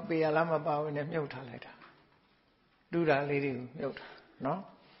ယ်တချို့ကပေရလာမပါဘူးနဲ့မြုပ်ထားလိုက်တာလူတာလေးတွေကိုမြုပ်ထားနော်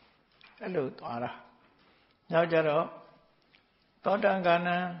အဲ့လိုသွားတာနောက်ကြတော့သောတံက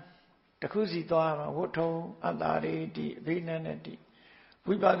ဏံတခုစီသွားမှာဝဋ္ထုံအတ္တရိတိအဘိနန္နတိ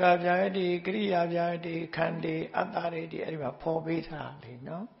ဝိပါကဗျာယတိကရိယာဗျာယတိခန္တီအတ္တရိတိအဲ့ဒီမှာဖော်ပေးထားလေ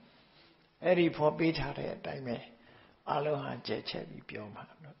နော်အဲ့ဒီဖော်ပေးထားတဲ့အတိုင်းပဲအလုံးဟာကြဲချက်ပြီးပြောမှာ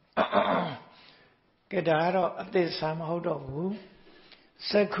နော်ကဲဒါကတော့အသစ္စာမဟုတ်တော့ဘူး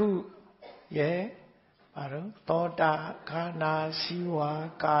စက္ခုရဲ့ဘာလို့သောတာခန္ဓာစီဝါ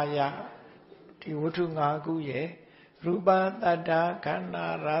ကာယဒီဝတ္ထု၅ခုရဲ့ရူပတတ္တခန္ဓာ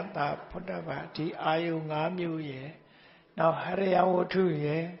ရတ္တဖုတ္တဗဒီအာယု၅မျိုးရဲ့နောက်ဟရိယဝတ္ထု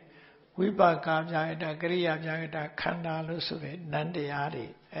ရဲ့ဝိပါကဗျာယတကရိယာဗျာယတခန္ဓာလို့ဆိုတဲ့နန္တရားတွေ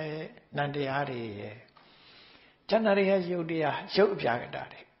နန္တရားတွေရဲ့ကျန်တဲ့ရုပ်တရားရုပ်အပြာကတ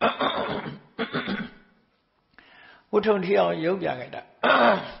တွေဝတ္ထုထီအောင်ရုပ်ပြကတ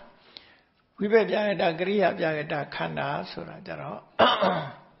ဝိပဗျာယတကရိယာဗျာယတခန္ဓာဆိုတာကြတော့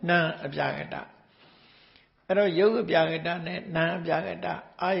နာအပြာကတအဲ့တော့ရုပ်အပြာကတနဲ့နာအပြာကတ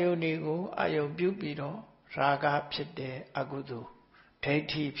အာယုန်တွေကိုအာယုန်ပြုပြီးတော့ရာဂဖြစ်တယ်အကုသိုလ်ဒိဋ္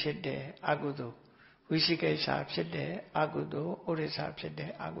ဌိဖြစ်တယ်အကုသိုလ်ဝိသိကိစ္စဖြစ်တယ်အကုသိုလ်ဩရိစ္ဆဖြစ်တ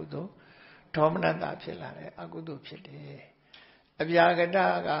ယ်အကုသိုလ်ဒေါမနတဖြစ်လာတယ်အကုသိုလ်ဖြစ်တယ်အပြာကတ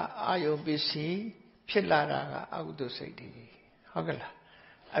ကအာယုန်ပစ္စည်းဖြစ်လာတာကအကုသိုလ်စိတ်တွေဟုတ်ကဲ့လား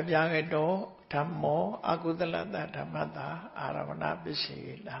အပြာကတောဓမ္မောအကုသလတဓမ္မတာအာရမဏပစ္စ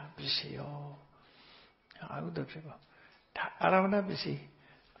ည်းလားပစ္စယောအကုသိုလ်ဖြစ်ပါဒါအာရမဏပစ္စည်း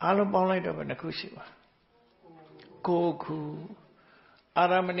အလုံးပေါင်းလိုက်တော့ဘယ်နှခုရှိပါကိုခုအာ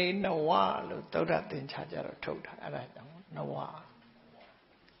ရမဏိနဝလို့သုဒ္ဓသင်္ချာကြတော့ထုတ်တာအဲ့ဒါကြောင့်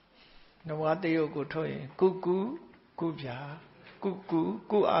နဝတယုတ်ကိုထုတ်ရင်ကုကုပြာ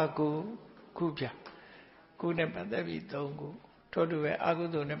ကုအာကုပြာကုနဲ့ပတ်သက်ပြီး၃ခုထို့တူပဲအာကု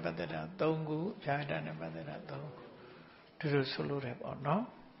သိုလ်နဲ့ပတ်သက်တာ၃ခုဗျာဒနဲ့ပတ်သက်တာ၃ခုဒီလိုဆိုလို့တယ်ပေါ့နော်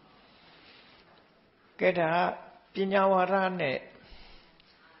ကဲဒါပညာဝါဒနဲ့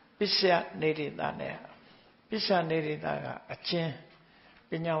ပစ္စယနေရတာနဲ့ပစ္စယနေရတာကအချင်း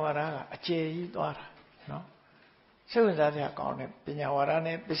ပညာဝါဒကအကျေကြီးသွားတာနော်စိတ်ဝင်စားစရာကောင်းတယ်ပညာဝါဒ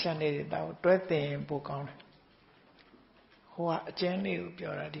နဲ့ပစ္စယနေရတာကိုတွဲသင်ပို့ကောင်းတယ်ဟိုကအကျဉ်းလေးကို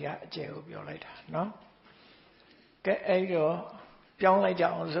ပြောတာဒီကအကျေကိုပြောလိုက်တာနော်ကဲအဲ့တော့ပြောင်းလိုက်ကြ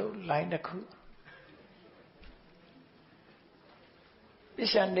အောင်ဆို line တစ်ခုပစ္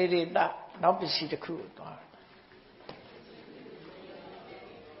စယနေရတာနောက်ပစ္စည်းတစ်ခုကိုသွား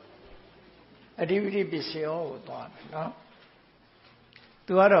အဓိပတိပစ္စယောကိုသွားတယ်နော်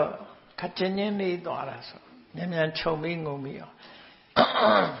သူကတော့ခက်ချင်းချင်းလေးသွားတာဆိုမြန်ခြုံပြီးငုံပြီးအောင်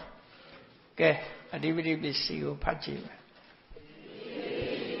ကဲအဓိပတိပစ္စည်းကိုဖတ်ကြည့်မယ်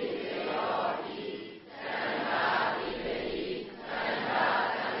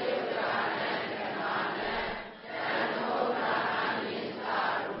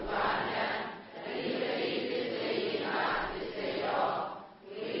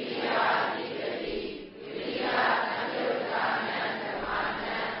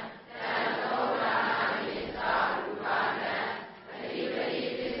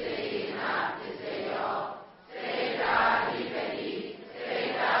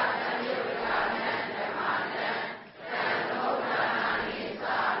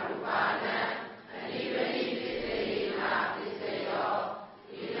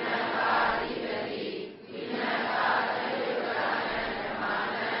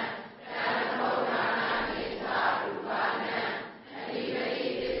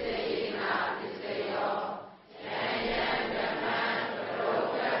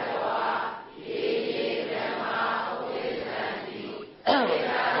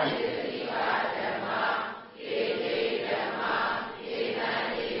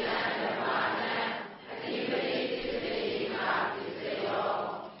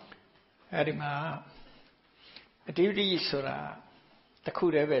အဲ့ဒီမှာအဓိပတိဆိုတာတစ်ခု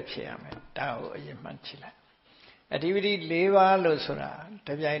တည်းပဲဖြစ်ရမယ်ဒါကိုအရင်မှတ်ကြည့်လိုက်အဓိပတိ၄ပါးလို့ဆိုတာတ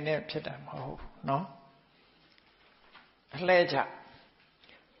ပြိုင်တည်းဖြစ်တာမဟုတ်ဘူးเนาะအလှဲ့ချ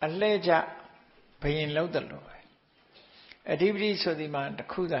ဘယင်လုံးတယ်လို့ပဲအဓိပတိဆိုဒီမှာတစ်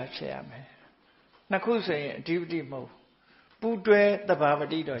ခုသာဖြစ်ရမယ်နှစ်ခုဆိုရင်အဓိပတိမဟုတ်ပူးတွဲသဘာပ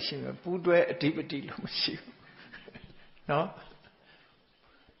တိတော့ရှိမယ်ပူးတွဲအဓိပတိလို့မရှိဘူးเนาะ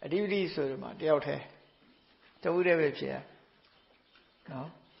အဓိပတိဆိုဒီမှာတယောက်တည်းတဝိတည်းပဲဖြစ်ရနော်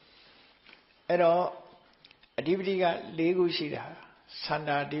အဲ့တော့အဓိပတိက၄ခုရှိတာသန္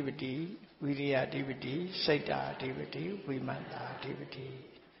တာအဓိပတိ ဝိရိယအဓိပတိစိတ်ဓာအဓိပတိဝိမတ္တာအဓိပတိ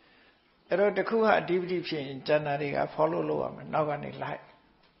အဲ့တော့တစ်ခုဟာအဓိပတိဖြစ်ရင်ကျန်တာတွေက follow လုပ်ရမယ်နောက်ကနေလိုက်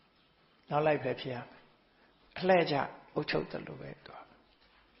နောက်လိုက်ပဲဖြစ်ရမယ်အလှည့်ကျအုပ်ချုပ်တယ်လို့ပဲသူ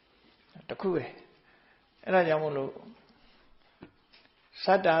တစ်ခုပဲအဲ့ဒါကြောင့်မို့လို့စ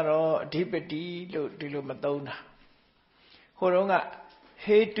တ္တာရောအဓိပတိလို့ဒီလိုမသုံးတာဟိုတုန်းက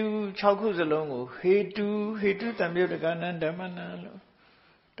ဟေတု6ခုစလုံးကိုဟေတုတံပြုတ်တကနံဓမ္မနံလို့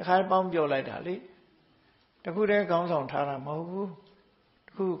တခါပေါင်းပြောလိုက်တာလေတခုတည်းခေါင်းဆောင်ထားတာမဟုတ်ဘူးတ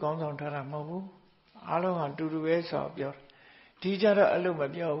ခုခေါင်းဆောင်ထားတာမဟုတ်ဘူးအားလုံးဟာတူတူပဲဆိုပြောဒီကြတော့အဲ့လိုမ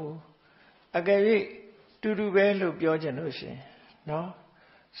ပြောဘူးအကယ်၍တူတူပဲလို့ပြောကြလို့ရှိရင်နော်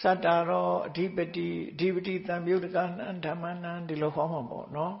စတ္တာရောအဓိပတိတံပြုတ်တကနံဓမ္မနံဒီလိုဟောမှာပေါ့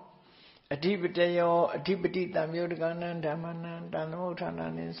နော်အဓိပတယောအဓိပတိတံပြုတ်တကနံဓမ္မနံတန်သမုဋ္ဌာန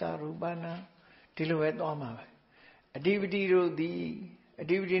နိသရူပနံဒီလိုပဲသွားမှာပဲအဓိပတိတို့သည်အ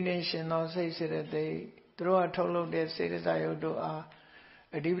ဓိပတိနှင့်ရှင်သောစိတ်စေတသိက်သူတို့ကထုတ်လုပ်တဲ့စေတစာယုတ်တို့အား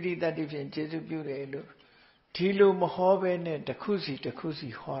အဓိပတိတတ္တိဖြင့်ကျေစုပြုတယ်လို့ဒီလိုမဟောဘဲနဲ့တစ်ခုစီ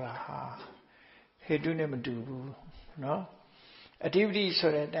ဟောတာဟာဟေတုနဲ့မတူဘူးနော်အဓိပတိ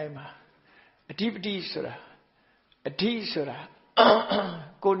ဆိုတဲ့အတိုင်းမှာအဓိပတိဆိုတာအဓိဆိုတာ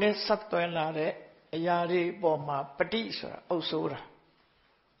ကိုယ်နဲ့ဆက်သွဲလာတဲ့အရာတွေပေါ်မှာပฏิဆိုတာအုပ်စိုးတာ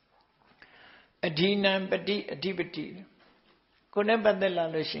အဓိနံပฏิအဓိပတိကိုယ်နဲ့ပတ်သက်လာ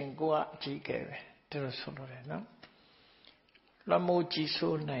လို့ရှိရင်ကိုယ်ကအကြီးကျယ်ပဲဒါလို့ဆိုလို့ရတယ်နော်လွှမ်းမိုးကြီး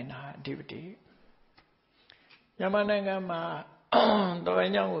စိုးနိုင်တာအဓိပတိမြန်မာနိုင်ငံမှာတော်ရ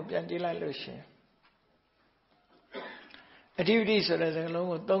င်ကြောင့်ကိုပြန်ကြည့်လိုက်လို့ရှိရင်အဓိပတိဆိုတဲ့စကားလုံး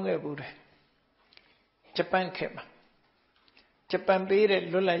ကိုသုံးခဲ့ဘူးတယ်ဂျပန်ခေတ်မှာဂျပန်ပေးတဲ့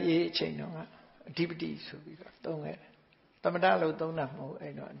လွတ်လပ်ရေးအချိန်တုန်းကအဓိပတိဆိုပြီးတော့သုံးခဲ့တယ်သမတလို့သုံးတာမဟုတ်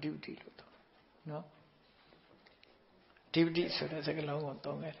အဲ့တော့အဓိပတိလို့သုံးနော်အဓိပတိဆိုတဲ့စကားလုံးကို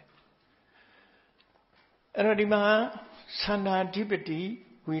သုံးခဲ့တယ်အဲ့တော့ဒီမှာသန္တာအဓိပတိ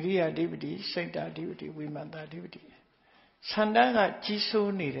ဝိရိယအဓိပတိစိတ်ဓာအဓိပတိဝိမတ္တာအဓိပတိသန္တာကကြီး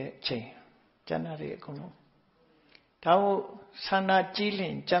စိုးနေတဲ့အချိန်ကျန်တာတွေအကုန်လုံးဒါမို့သန္တာကြီးလ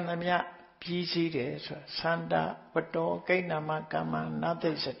င်ကျန်သမျှပြီးစည်းတယ်ဆိုသန္တာဝတ္တောကိဏမကမ္မနာ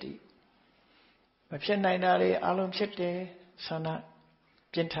သိစတိမဖြစ်နိုင်တာတွေအလုံးဖြစ်တယ်သန္တာ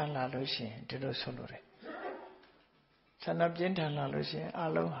ပြင်းထန်လာလို့ရှိရင်ဒီလိုဆိုလို့ရတယ်သန္တာပြင်းထန်လာလို့ရှိရင်အ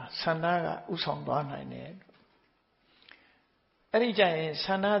လုံးဟာသန္တာကဥဆောင်သွားနိုင်တယ်အဲ့ဒီကြရင်သ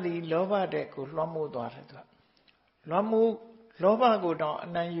န္တာသည်လောဘတဲ့ကိုလွှမ်းမိုးသွားတယ်သူကလွှမ်းမိုးလောဘကိုတော့အ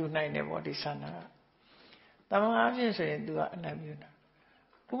နိုင်ယူနိုင်တယ်ပေါ့ဒီသန္တာကတမန်အားဖြင့်ဆိုရင်သူကအနိုင်ယူတာ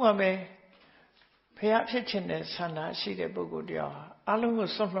ဥပမာပဲဖျားဖြစ်ခြင်းနဲ့သန္တာရှိတဲ့ပုဂ္ဂိုလ်တယောက်ဟာအလုံးကို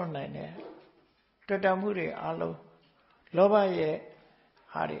စွန့်လွတ်နိုင်တယ်တွေ့တာမှုတွေအလုံးလောဘရဲ့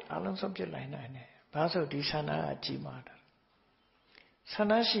ဟာတွေအလုံးစွန့်ပစ်လိုက်နိုင်တယ်ဘာလို့ဒီသန္တာကကြီးမားတာသန္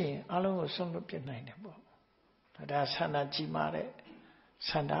တာရှိရင်အလုံးကိုစွန့်လွတ်ပစ်နိုင်တယ်ပေါ့ဒါသန္တာကြီးမားတဲ့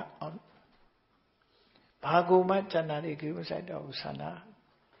သန္တာဘာကိုမှကျန်တာတွေကိမဆိုင်တော့ဘူးသန္တာ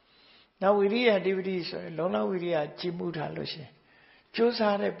နောက်ဝိရိယအဓိပတိဆိုရင်လုံလဝိရိယကြီးမှုထားလို့ရှိရင်ကြိုး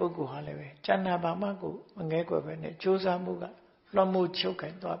စားတဲ့ပုဂ္ဂိုလ်ဟာလည်းပဲကျန်တာဘာမှကိုမငဲကွယ်ပဲနဲ့ကြိုးစားမှုကလွှမ်းမိုးချုပ်ခို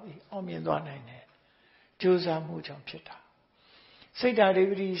င်သွားပြီးအောင်မြင်သွားနိုင်တယ်ကြိုးစားမှုကြောင့်ဖြစ်တာစိတ်ဓာတ်အဓိ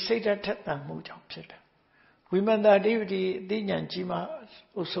ပတိစိတ်ဓာတ်ထက်သန်မှုကြောင့်ဖြစ်တာဝိမတ္တာအဓိပတိအသိဉာဏ်ကြီးမှ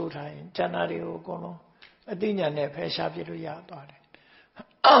အုပ်စိုးထားရင်ကျန်တာတွေကိုအကုန်လုံးအသိဉာဏ်နဲ့ဖယ်ရှားပြလို့ရသွားတယ်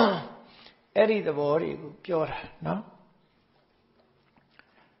အဲ့ဒီသဘောတွေကိုပြောတာနော်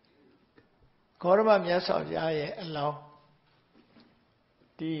ဂေါရမမြတ်စွာဘုရားရဲ့အလောင်း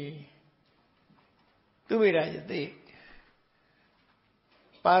ဒီသူဝိရယသိ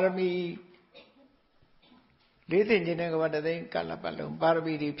ပါရမီလေးသိဉ္ဇဉ်ကဘာတသိန်းကာလပတ်လုံးပါရ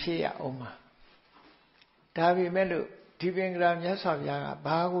မီတွေဖြည့်ရအောင်ပါဒါပေမဲ့လို့ဒီပင်ကရာမြတ်စွာဘုရားက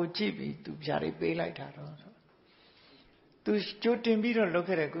ဘာကိုကြည့်ပြီးသူဖြာတွေပေးလိုက်တာတော့ဆိုသူကြိုတင်ပြီးတော့လုပ်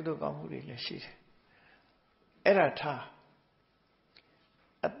ခဲ့တဲ့ကုသိုလ်ကောင်းမှုတွေလည်းရှိတယ်အဲ့ဒါထား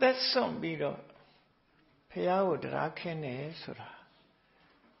အသက်ဆုံးပြီးတော့ဖះကိုတရားခင်းတယ်ဆိုတာ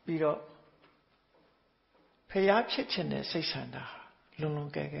ပြီးတော့ဖះဖြစ်ခြင်းနဲ့စိတ်ဆန္ဒလုံလုံ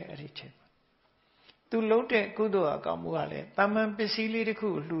ကဲကဲအဲ့ဒီချိန်မှာသူလုပ်တဲ့ကုသိုလ်အကောင်းမှုကလည်းတာမန်ပစ္စည်းလေးတစ်ခု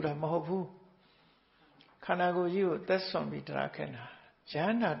ကိုလှူတာမဟုတ်ဘူးခန္ဓာကိုယ်ကြီးကိုသက်ဆုံးပြီးတရားခင်းတာရဟ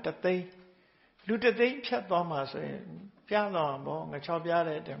န္တာတသိန်းလူတသိန်းဖြတ်သွားမှာဆိုရင်ပြသွားမှာပေါ့ငချောပြ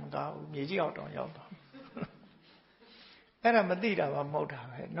တဲ့တည်းမကောင်းဘူးမြေကြီးအောင်တောင်ရောက်သွားအဲ့ဒါမသိတာမှမဟုတ်တာ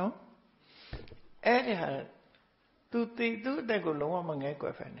ပဲနော်အဲ့ဒီဟာသူအသက်ကိုလုံးဝမငဲကွ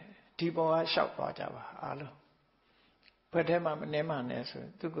ယ်ဖက်နဲ့ဒီပေါ်ကရှောက်သွားကြပါအားလုံးဘယ်ထဲမှာမနှဲမှနဲ့ဆို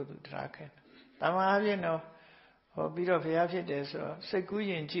သူကသူတရားခဲတမန်အပြင်တော့ဟောပြီးတော့ဘုရားဖြစ်တယ်ဆိုတော့စိတ်ကူး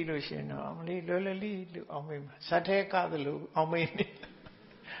ရင်ကြည့်လို့ရှိရင်တော့အမလေးလွယ်လွယ်လေးလို့အောင်မေးမှာဇတ်ထဲကသလိုအောင်မေးနေ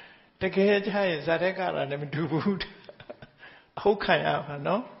တကယ်ကြရင်ဇာတဲ့ကရာနဲ့မတူဘူးအဟုတ်ခံရမှာ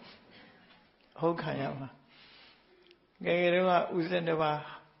နော်အဟုတ်ခံရမှာငယ်ငယ်တုန်းကဦးဇင်းတစ်ပါး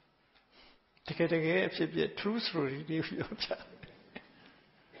တကယ်အဖြစ်ပြ true story လေးပြောပြ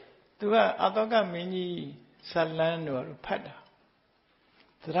သူကအတောကမင်းကြီးဇလန်းတို့ဖတ်တာ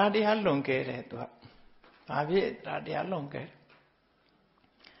သရတရားလွန်ခဲ့တယ်သူကဘာဖြစ်သရတရားလွန်ခဲ့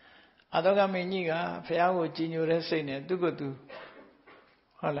အတောကမင်းကြီးကဘုရားကိုကြည်ညိုတဲ့စိတ်နဲ့သူ့ကိုယ်သူ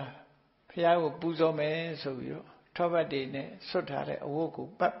ဟုတ်လားဘုရားကိုပူဇော်မယ်ဆိုပြီးတော့ထောပတ်တွေနဲ့ဆွတ်ထားတဲ့အဝတ်ကို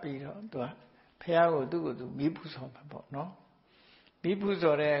ပတ်ပြီးတော့သူကဘုရားကိုသူ့ကိုယ်သူမီးပူဇော်မှာပေါ့နော်မီးပူ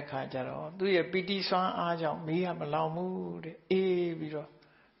ဇော်တဲ့အခါကျတော့သူ့ရဲ့ပီတိစွမ်းအားကြောင့်မီးကမလောင်ဘူးတဲ့အေးပြီးတော့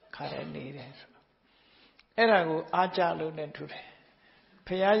ခါတဲ့နေတယ်ဆိုတော့အဲ့ဒါကိုအားကြလို့နဲ့ထူတယ်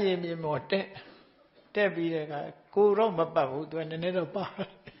ဘုရားရင်မြေမော်တက်ပြီးတဲ့အခါကိုတော့မပတ်ဘူးသူကနည်းနည်းတော့ပါ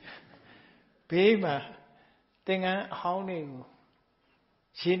ဘေးမှာသင်္ကန်းအဟောင်းတွေကို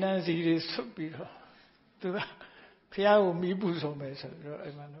ရေနံစီတွေဆွတ်ပြီးတော့သူကဘုရားကိုမီးပူဇော်မယ်ဆိုတော့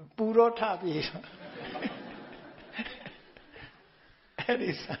အဲ့မှာပူတော့ထပြေးဆိုအဲ့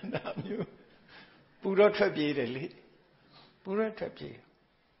ဒီစန္ဒမျိုးပူတော့ထွက်ပြေးတယ်လေပူတော့ထွက်ပြေး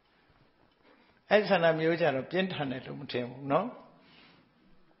အဲ့ဆန္ဒမျိုးကြတော့ပြင်းထန်တယ်လို့မထင်ဘူးနော်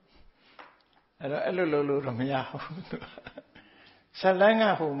အဲ့တော့အဲ့လိုလုပ်လို့တော့မရဘူးဇလန်းက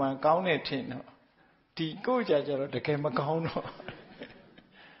ဟိုမှာကောင်းတယ်ထင်တော့ဒီကိုကြကြတော့တကယ်မကောင်းတော့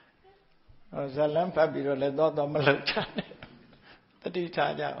ဇလန်းဖတ်ပြီးတော့လည်းတော့မလုပ်ချနဲ့တတိ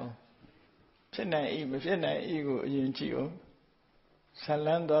ထားကြအောင်ဖြစ်နိုင်၏မဖြစ်နိုင်၏ကိုအရင်ကြည့်အောင်ဇလ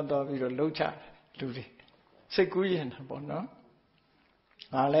န်းတော့ပြီးတော့လှုပ်ချလူတွေစိတ်ကူးရင်ပေါ့နော်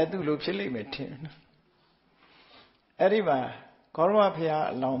ငါလည်းသူ့လိုဖြစ်လိမ့်မယ်ထင်အဲ့ဒီမှာကောရမဘုရား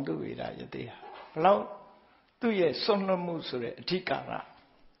အလောင်းသူ့ဝေဒယတိဟာဘလောက်သူ့ရဲ့စွန့်လွတ်မှုဆိုတဲ့အဓိကရ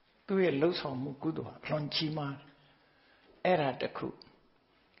သူ့ရဲ့လှုပ်ဆောင်မှုကုသိုလ်ဟာလွန်ကြီးမားအဲ့ဒါတခု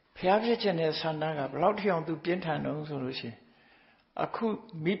ဘုရားဖြစ်ခြင်းတဲ့ဆန္ဒကဘလောက်ထီအောင်သူပြင်းထန်တော့ဆိုလို့ရှိရင်အခု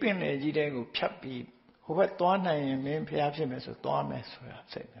မိပင်လေကြီးတဲ့ကိုဖြတ်ပြီးဟိုဘက်သွားနိုင်ရင်မင်းဘုရားဖြစ်မယ်ဆိုသွားမယ်ဆိုတာ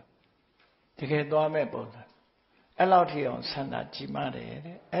စိတ်မျိုးတကယ်သွားမဲ့ပုံစံအဲ့လောက်ထီအောင်ဆန္ဒကြီးမားတယ်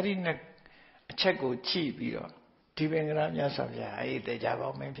တဲ့အဲ့ဒီနဲ့အချက်ကိုကြည့်ပြီးတော့ဒီပင်ကရမြတ်စွာဘုရားအေးတေချာ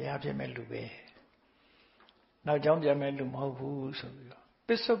ပေါ့မင်းဘုရားဖြစ်မဲ့လူပဲနောက်ကြောင်းပြန်မဲ့လူမဟုတ်ဘူးဆိုပြီးတော့ပ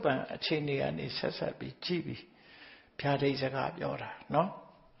စ္စုပန်အခြေအနေကနေဆက်ပြီးကြည့်ပြီးဘုရားဒိဋ္ဌစကားပြောတာနော်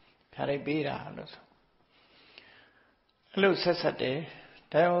ဘုရားဒိဋ္ဌပေးတာလို့ဆိုအဲ့လိုဆက်တယ်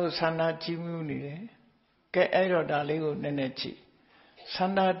ဒါကြောင့်ဆန္ဒကြီးမှုနေတယ်ကဲအဲ့တော့ဒါလေးကိုနည်းနည်းကြည့်ဆ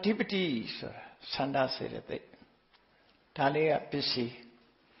န္ဒဓိပတိဆိုတာဆန္ဒစေတသိက်ဒါလေးကပစ္စည်း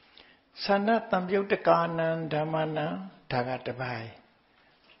ဆန္ဒတံပြုတ်တကာနံဓမ္မနံဒါကတပိုင်း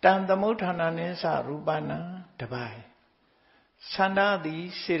တံသမုဋ္ဌာဏနိသရူပနံတပိုင်းဆန္ဒသည်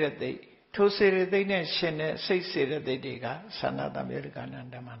စေတသိက်ထိုစေတသိက်နဲ့ရှင်တဲ့စိတ်စေတသိက်တွေကဆန္ဒတံပြုတ်တကာနံ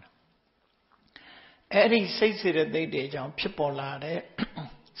ဓမ္မနံအဲ့ဒီစိတ်စေတသိက်တွေကြောင့်ဖြစ်ပေါ်လာတဲ့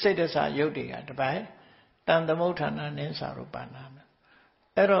စိတ်တစရုပ်တွေကတပိုင်းတံသမုဋ္ဌာဏနိသရူပနံ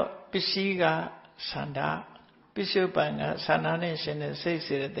အဲ့တော့ပစ္စည်းကဆန္ဒပစ္စုပန်ကဆန္ဒနဲ့ရှင်တဲ့စိတ်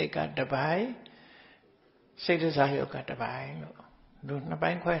စေတသိက်ကတပိုင်းစိတ်တစားရုပ်ကတပိုင်းလို့လူနှစ်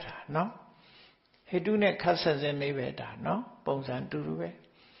ပိုင်းခွဲတာနော်ဟိတုနဲ့ခတ်ဆက်စင်းလေးပဲဒါနော်ပုံစံတူတူပဲ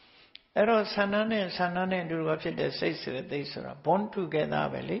အဲ့တော့ဆန္ဒနဲ့တူတူကဖြစ်တဲ့စိတ်စေတသိက်ဆိုတာ bond together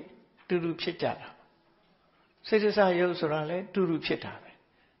ပဲလေတူတူဖြစ်ကြတာစိတ်တစားရုပ်ဆိုတာလည်းတူတူဖြစ်တာပဲ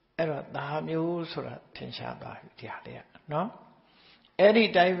အဲ့တော့ဒါမျိုးဆိုတာထင်ရှားသွားပြီဒီဟာလေးကနော်အဲ့ဒီ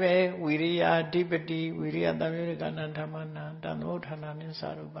တိုင်းပဲဝိရိယအဓိပတိဝိရိယတံမြုဒကနံဓမ္မနံတံသမုဋ္ဌာဏနိသ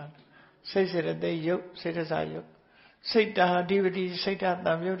ရူပံစိတ်စေတသိက်ယုတ်စိတ်တစားယုတ်စိတ်တာအဓိပတိစိတ်တ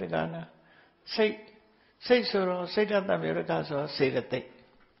တံမြုဒကနံစိတ်ဆိုတော့စိတ်တတံမြုဒကဆိုစေတသိက်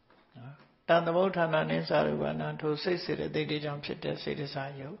တံသမုဋ္ဌာဏနိသရူပံထိုစိတ်စေတသိက်တွေကြောင့်ဖြစ်တဲ့စိတ်တ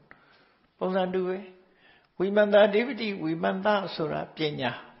စားယုတ်ပုံစံတူပဲဝိမန္တအဓိပတိဝိမန္တဆိုတာပ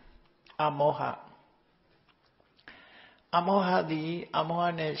ညာအမောဟအမောဟသည်အမောဟ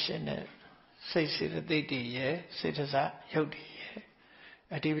နဲ့ရှင်တဲ့စိတ်စေတသိက်တွေရဲ့စေတစရုပ်တွေရဲ့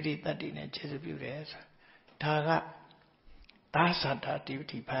အဓိပတိတတ္တိနဲ့ခြေစပြုတယ်ဆိုတာဒါကသာသတာအဓိပ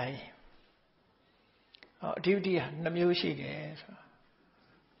တိပိုင်းအဓိပတိဟာ2မျိုးရှိတယ်ဆိုတာ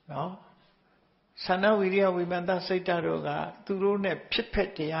နော်သန္နဝိရိယဝိမန္တစိတ်ဓာတ်တို့ကသူတို့နဲ့ဖြစ်ဖက်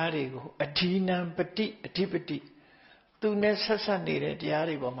တရားတွေကိုအဓိနံပတိအဓိပတိသူနဲ့ဆက်ဆက်နေတဲ့တရား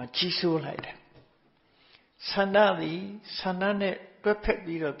တွေပေါ်မှာကြီးစိုးလိုက်တယ်ဆန္ဒသည်ဆန္ဒနဲ့တွဲဖက်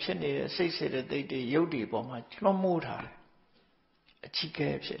ပြီးတော့ဖြစ်နေတဲ့စိတ်စေတသိက်တွေရုပ်တွေပေါ်မှာလွှမ်းမိုးထားတယ်အချိကဲ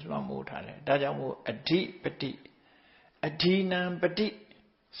ဖြစ်လွှမ်းမိုးထားတယ်ဒါကြောင့်မို့အဓိပတိအဓိနံပတိ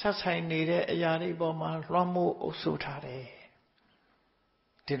ဆက်ဆိုင်နေတဲ့အရာတွေပေါ်မှာလွှမ်းမိုးအုပ်စိုးထားတယ်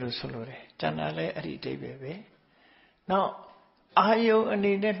ဒီလိုဆိုလို့တယ်ကျန်တာလည်းအဲ့ဒီအဓိပ္ပာယ်ပဲနောက် အာယုံအ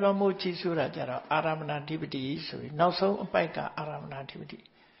နေနဲ့လွှမ်းမိုးကြည့်ဆိုတာကြတော့အာရမဏဓိပတိဆိုပြီးနောက်ဆုံးအပိုက်ကအာရမဏဓိပတိ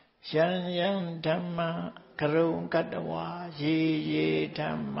ယံယံဓမ္မကရုံကတဝါယေယေဓ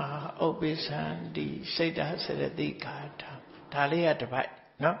မ္မာဥပ္ပိသန္တိစိတ်တစရတိကာထဒါလေးကတစ်ပိုက်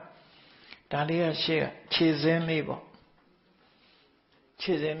နော်ဒါလေးကရှေ့ကခြေစင်းလေးပေါ့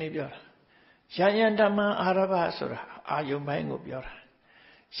ခြေစင်းလေးပြောတာယံယံဓမ္မအာရဘဆိုတာအာယုံပိုင်းကိုပြောတာ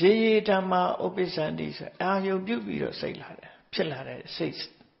ရေရေဓမ္မဥပ္ပိသန္တိဆိုအာယုံပြုတ်ပြီးတော့စိတ်လာတယ်ဖြစ်လာတဲ့စိတ်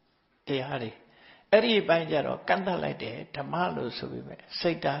တရားတွေအဲ့ဒီပိုင်းကျတော့ကန့်သတ်လိုက်တယ်ဓမ္မလို့ဆိုပြီးမဲ့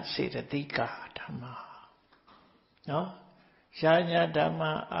စိတ်တစေတသိကာဓမ္မနော်ယာညာဓမ္မ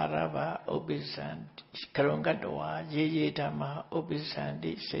အာရဘဥပ္ပိသန္တိကရုံကတဝါရေရေဓမ္မဥပ္ပိသန္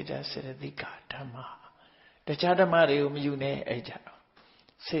တိစိတ်တစေတသိကာဓမ္မတခြားဓမ္မတွေကိုမယူနဲ့အဲ့ကြတော့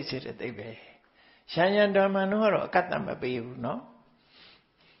စိတ်စေတသိက်ပဲယာညာဓမ္မတို့ကတော့အကတ္တမပေးဘူးနော်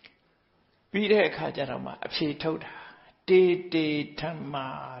ပြီးတဲ့အခါကျတော့မှအဖြေထုတ်တာတေတေဓမ္မ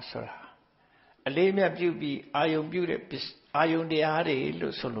ဆိုတာအလေးမြတ်ပြုပြီးအာယုံပြုတဲ့အာယုံတရားတွေ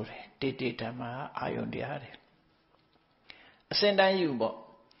လို့ဆိုလိုတယ်တေတေဓမ္မအာယုံတရားတွေအစဉ်တိုင်းယူပေါ့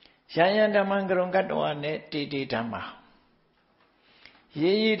ယံယံဓမ္မကရုံကတ္တဝါနဲ့တေတေဓမ္မ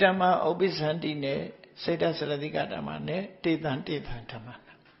ယေယေဓမ္မဥပ္ပိသန္တိနဲ့စိတ်တစရတိကဓမ္မနဲ့တေတံတေတံဓမ္မ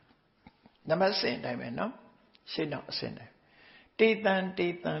နမစင်တိုင်းပဲနော်ရှင်းတော့အစဉ်တိုင်းတေတံတေ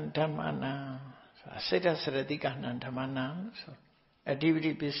တံဓမ္မနာစိတ်တစရတိကနံဓမ္မနာဆိုအဓိပ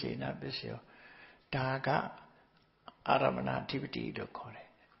တိပစ္စေနာပစ္စယောဒါကအာရမဏအဓိပတိလို့ခေါ်တယ်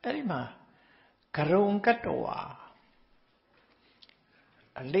အဲ့ဒီမှာကရုံကတ္တဝါ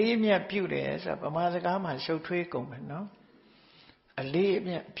အလေးအမြတ်ပြုတယ်ဆိုတာဗမာစကားမှာရှုပ်ထွေးကုန်မယ်နော်အလေးအ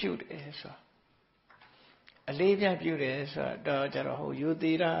မြတ်ပြုတယ်ဆိုတာအလေးအမြတ်ပြုတယ်ဆိုတာတော့ကျတော့ဟိုယူ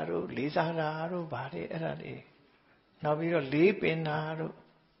သေးတာတို့လေးစားတာတို့ဗါတယ်အဲ့ဒါတွေနောက်ပြီးတော့လေးပင်တာတို့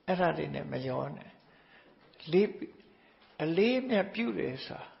အဲ့ဒါတွေနဲ့မရောနဲ့အလေးအမြတ်ပြုတယ်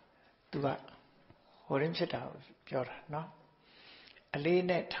ဆိုတာ तू ကဟိုရင်းဖြစ်တာကိုပြောတာနော်အလေး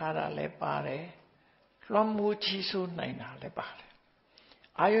နဲ့ထားတာလည်းပါတယ်လွှမ်းမိုးချီးဆိုးနိုင်တာလည်းပါတယ်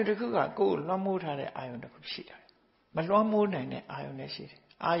အာယုန်တစ်ခုကကိုယ်လွှမ်းမိုးထားတဲ့အာယုန်တစ်ခုရှိတယ်မလွှမ်းမိုးနိုင်တဲ့အာယုန်လည်းရှိတယ်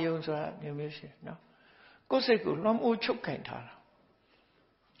အာယုန်ဆိုတာမျိုးမျိုးရှိတယ်နော်ကိုယ်စိတ်ကိုလွှမ်းမိုးချုပ်ကင်ထားတာ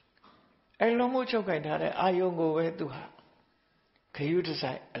အဲလွှမ်းမိုးချုပ်ကင်ထားတဲ့အာယုန်ကိုပဲ तू ဟာခရုတ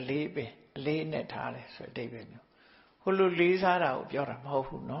စိုက်အလေးပင်အလေးနဲ့ထားတယ်ဆိုတဲ့အဓိပ္ပာယ်မျိုးဟိုလိုလေးစားတာကိုပြောတာမဟုတ်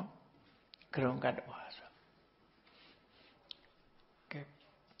ဘူးနော်ကရုံကတ္တဝါဆိုကဲ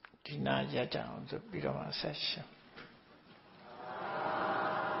ဒီနာရကြအောင်ဆိုပြီးတော့ဆက်ရှင်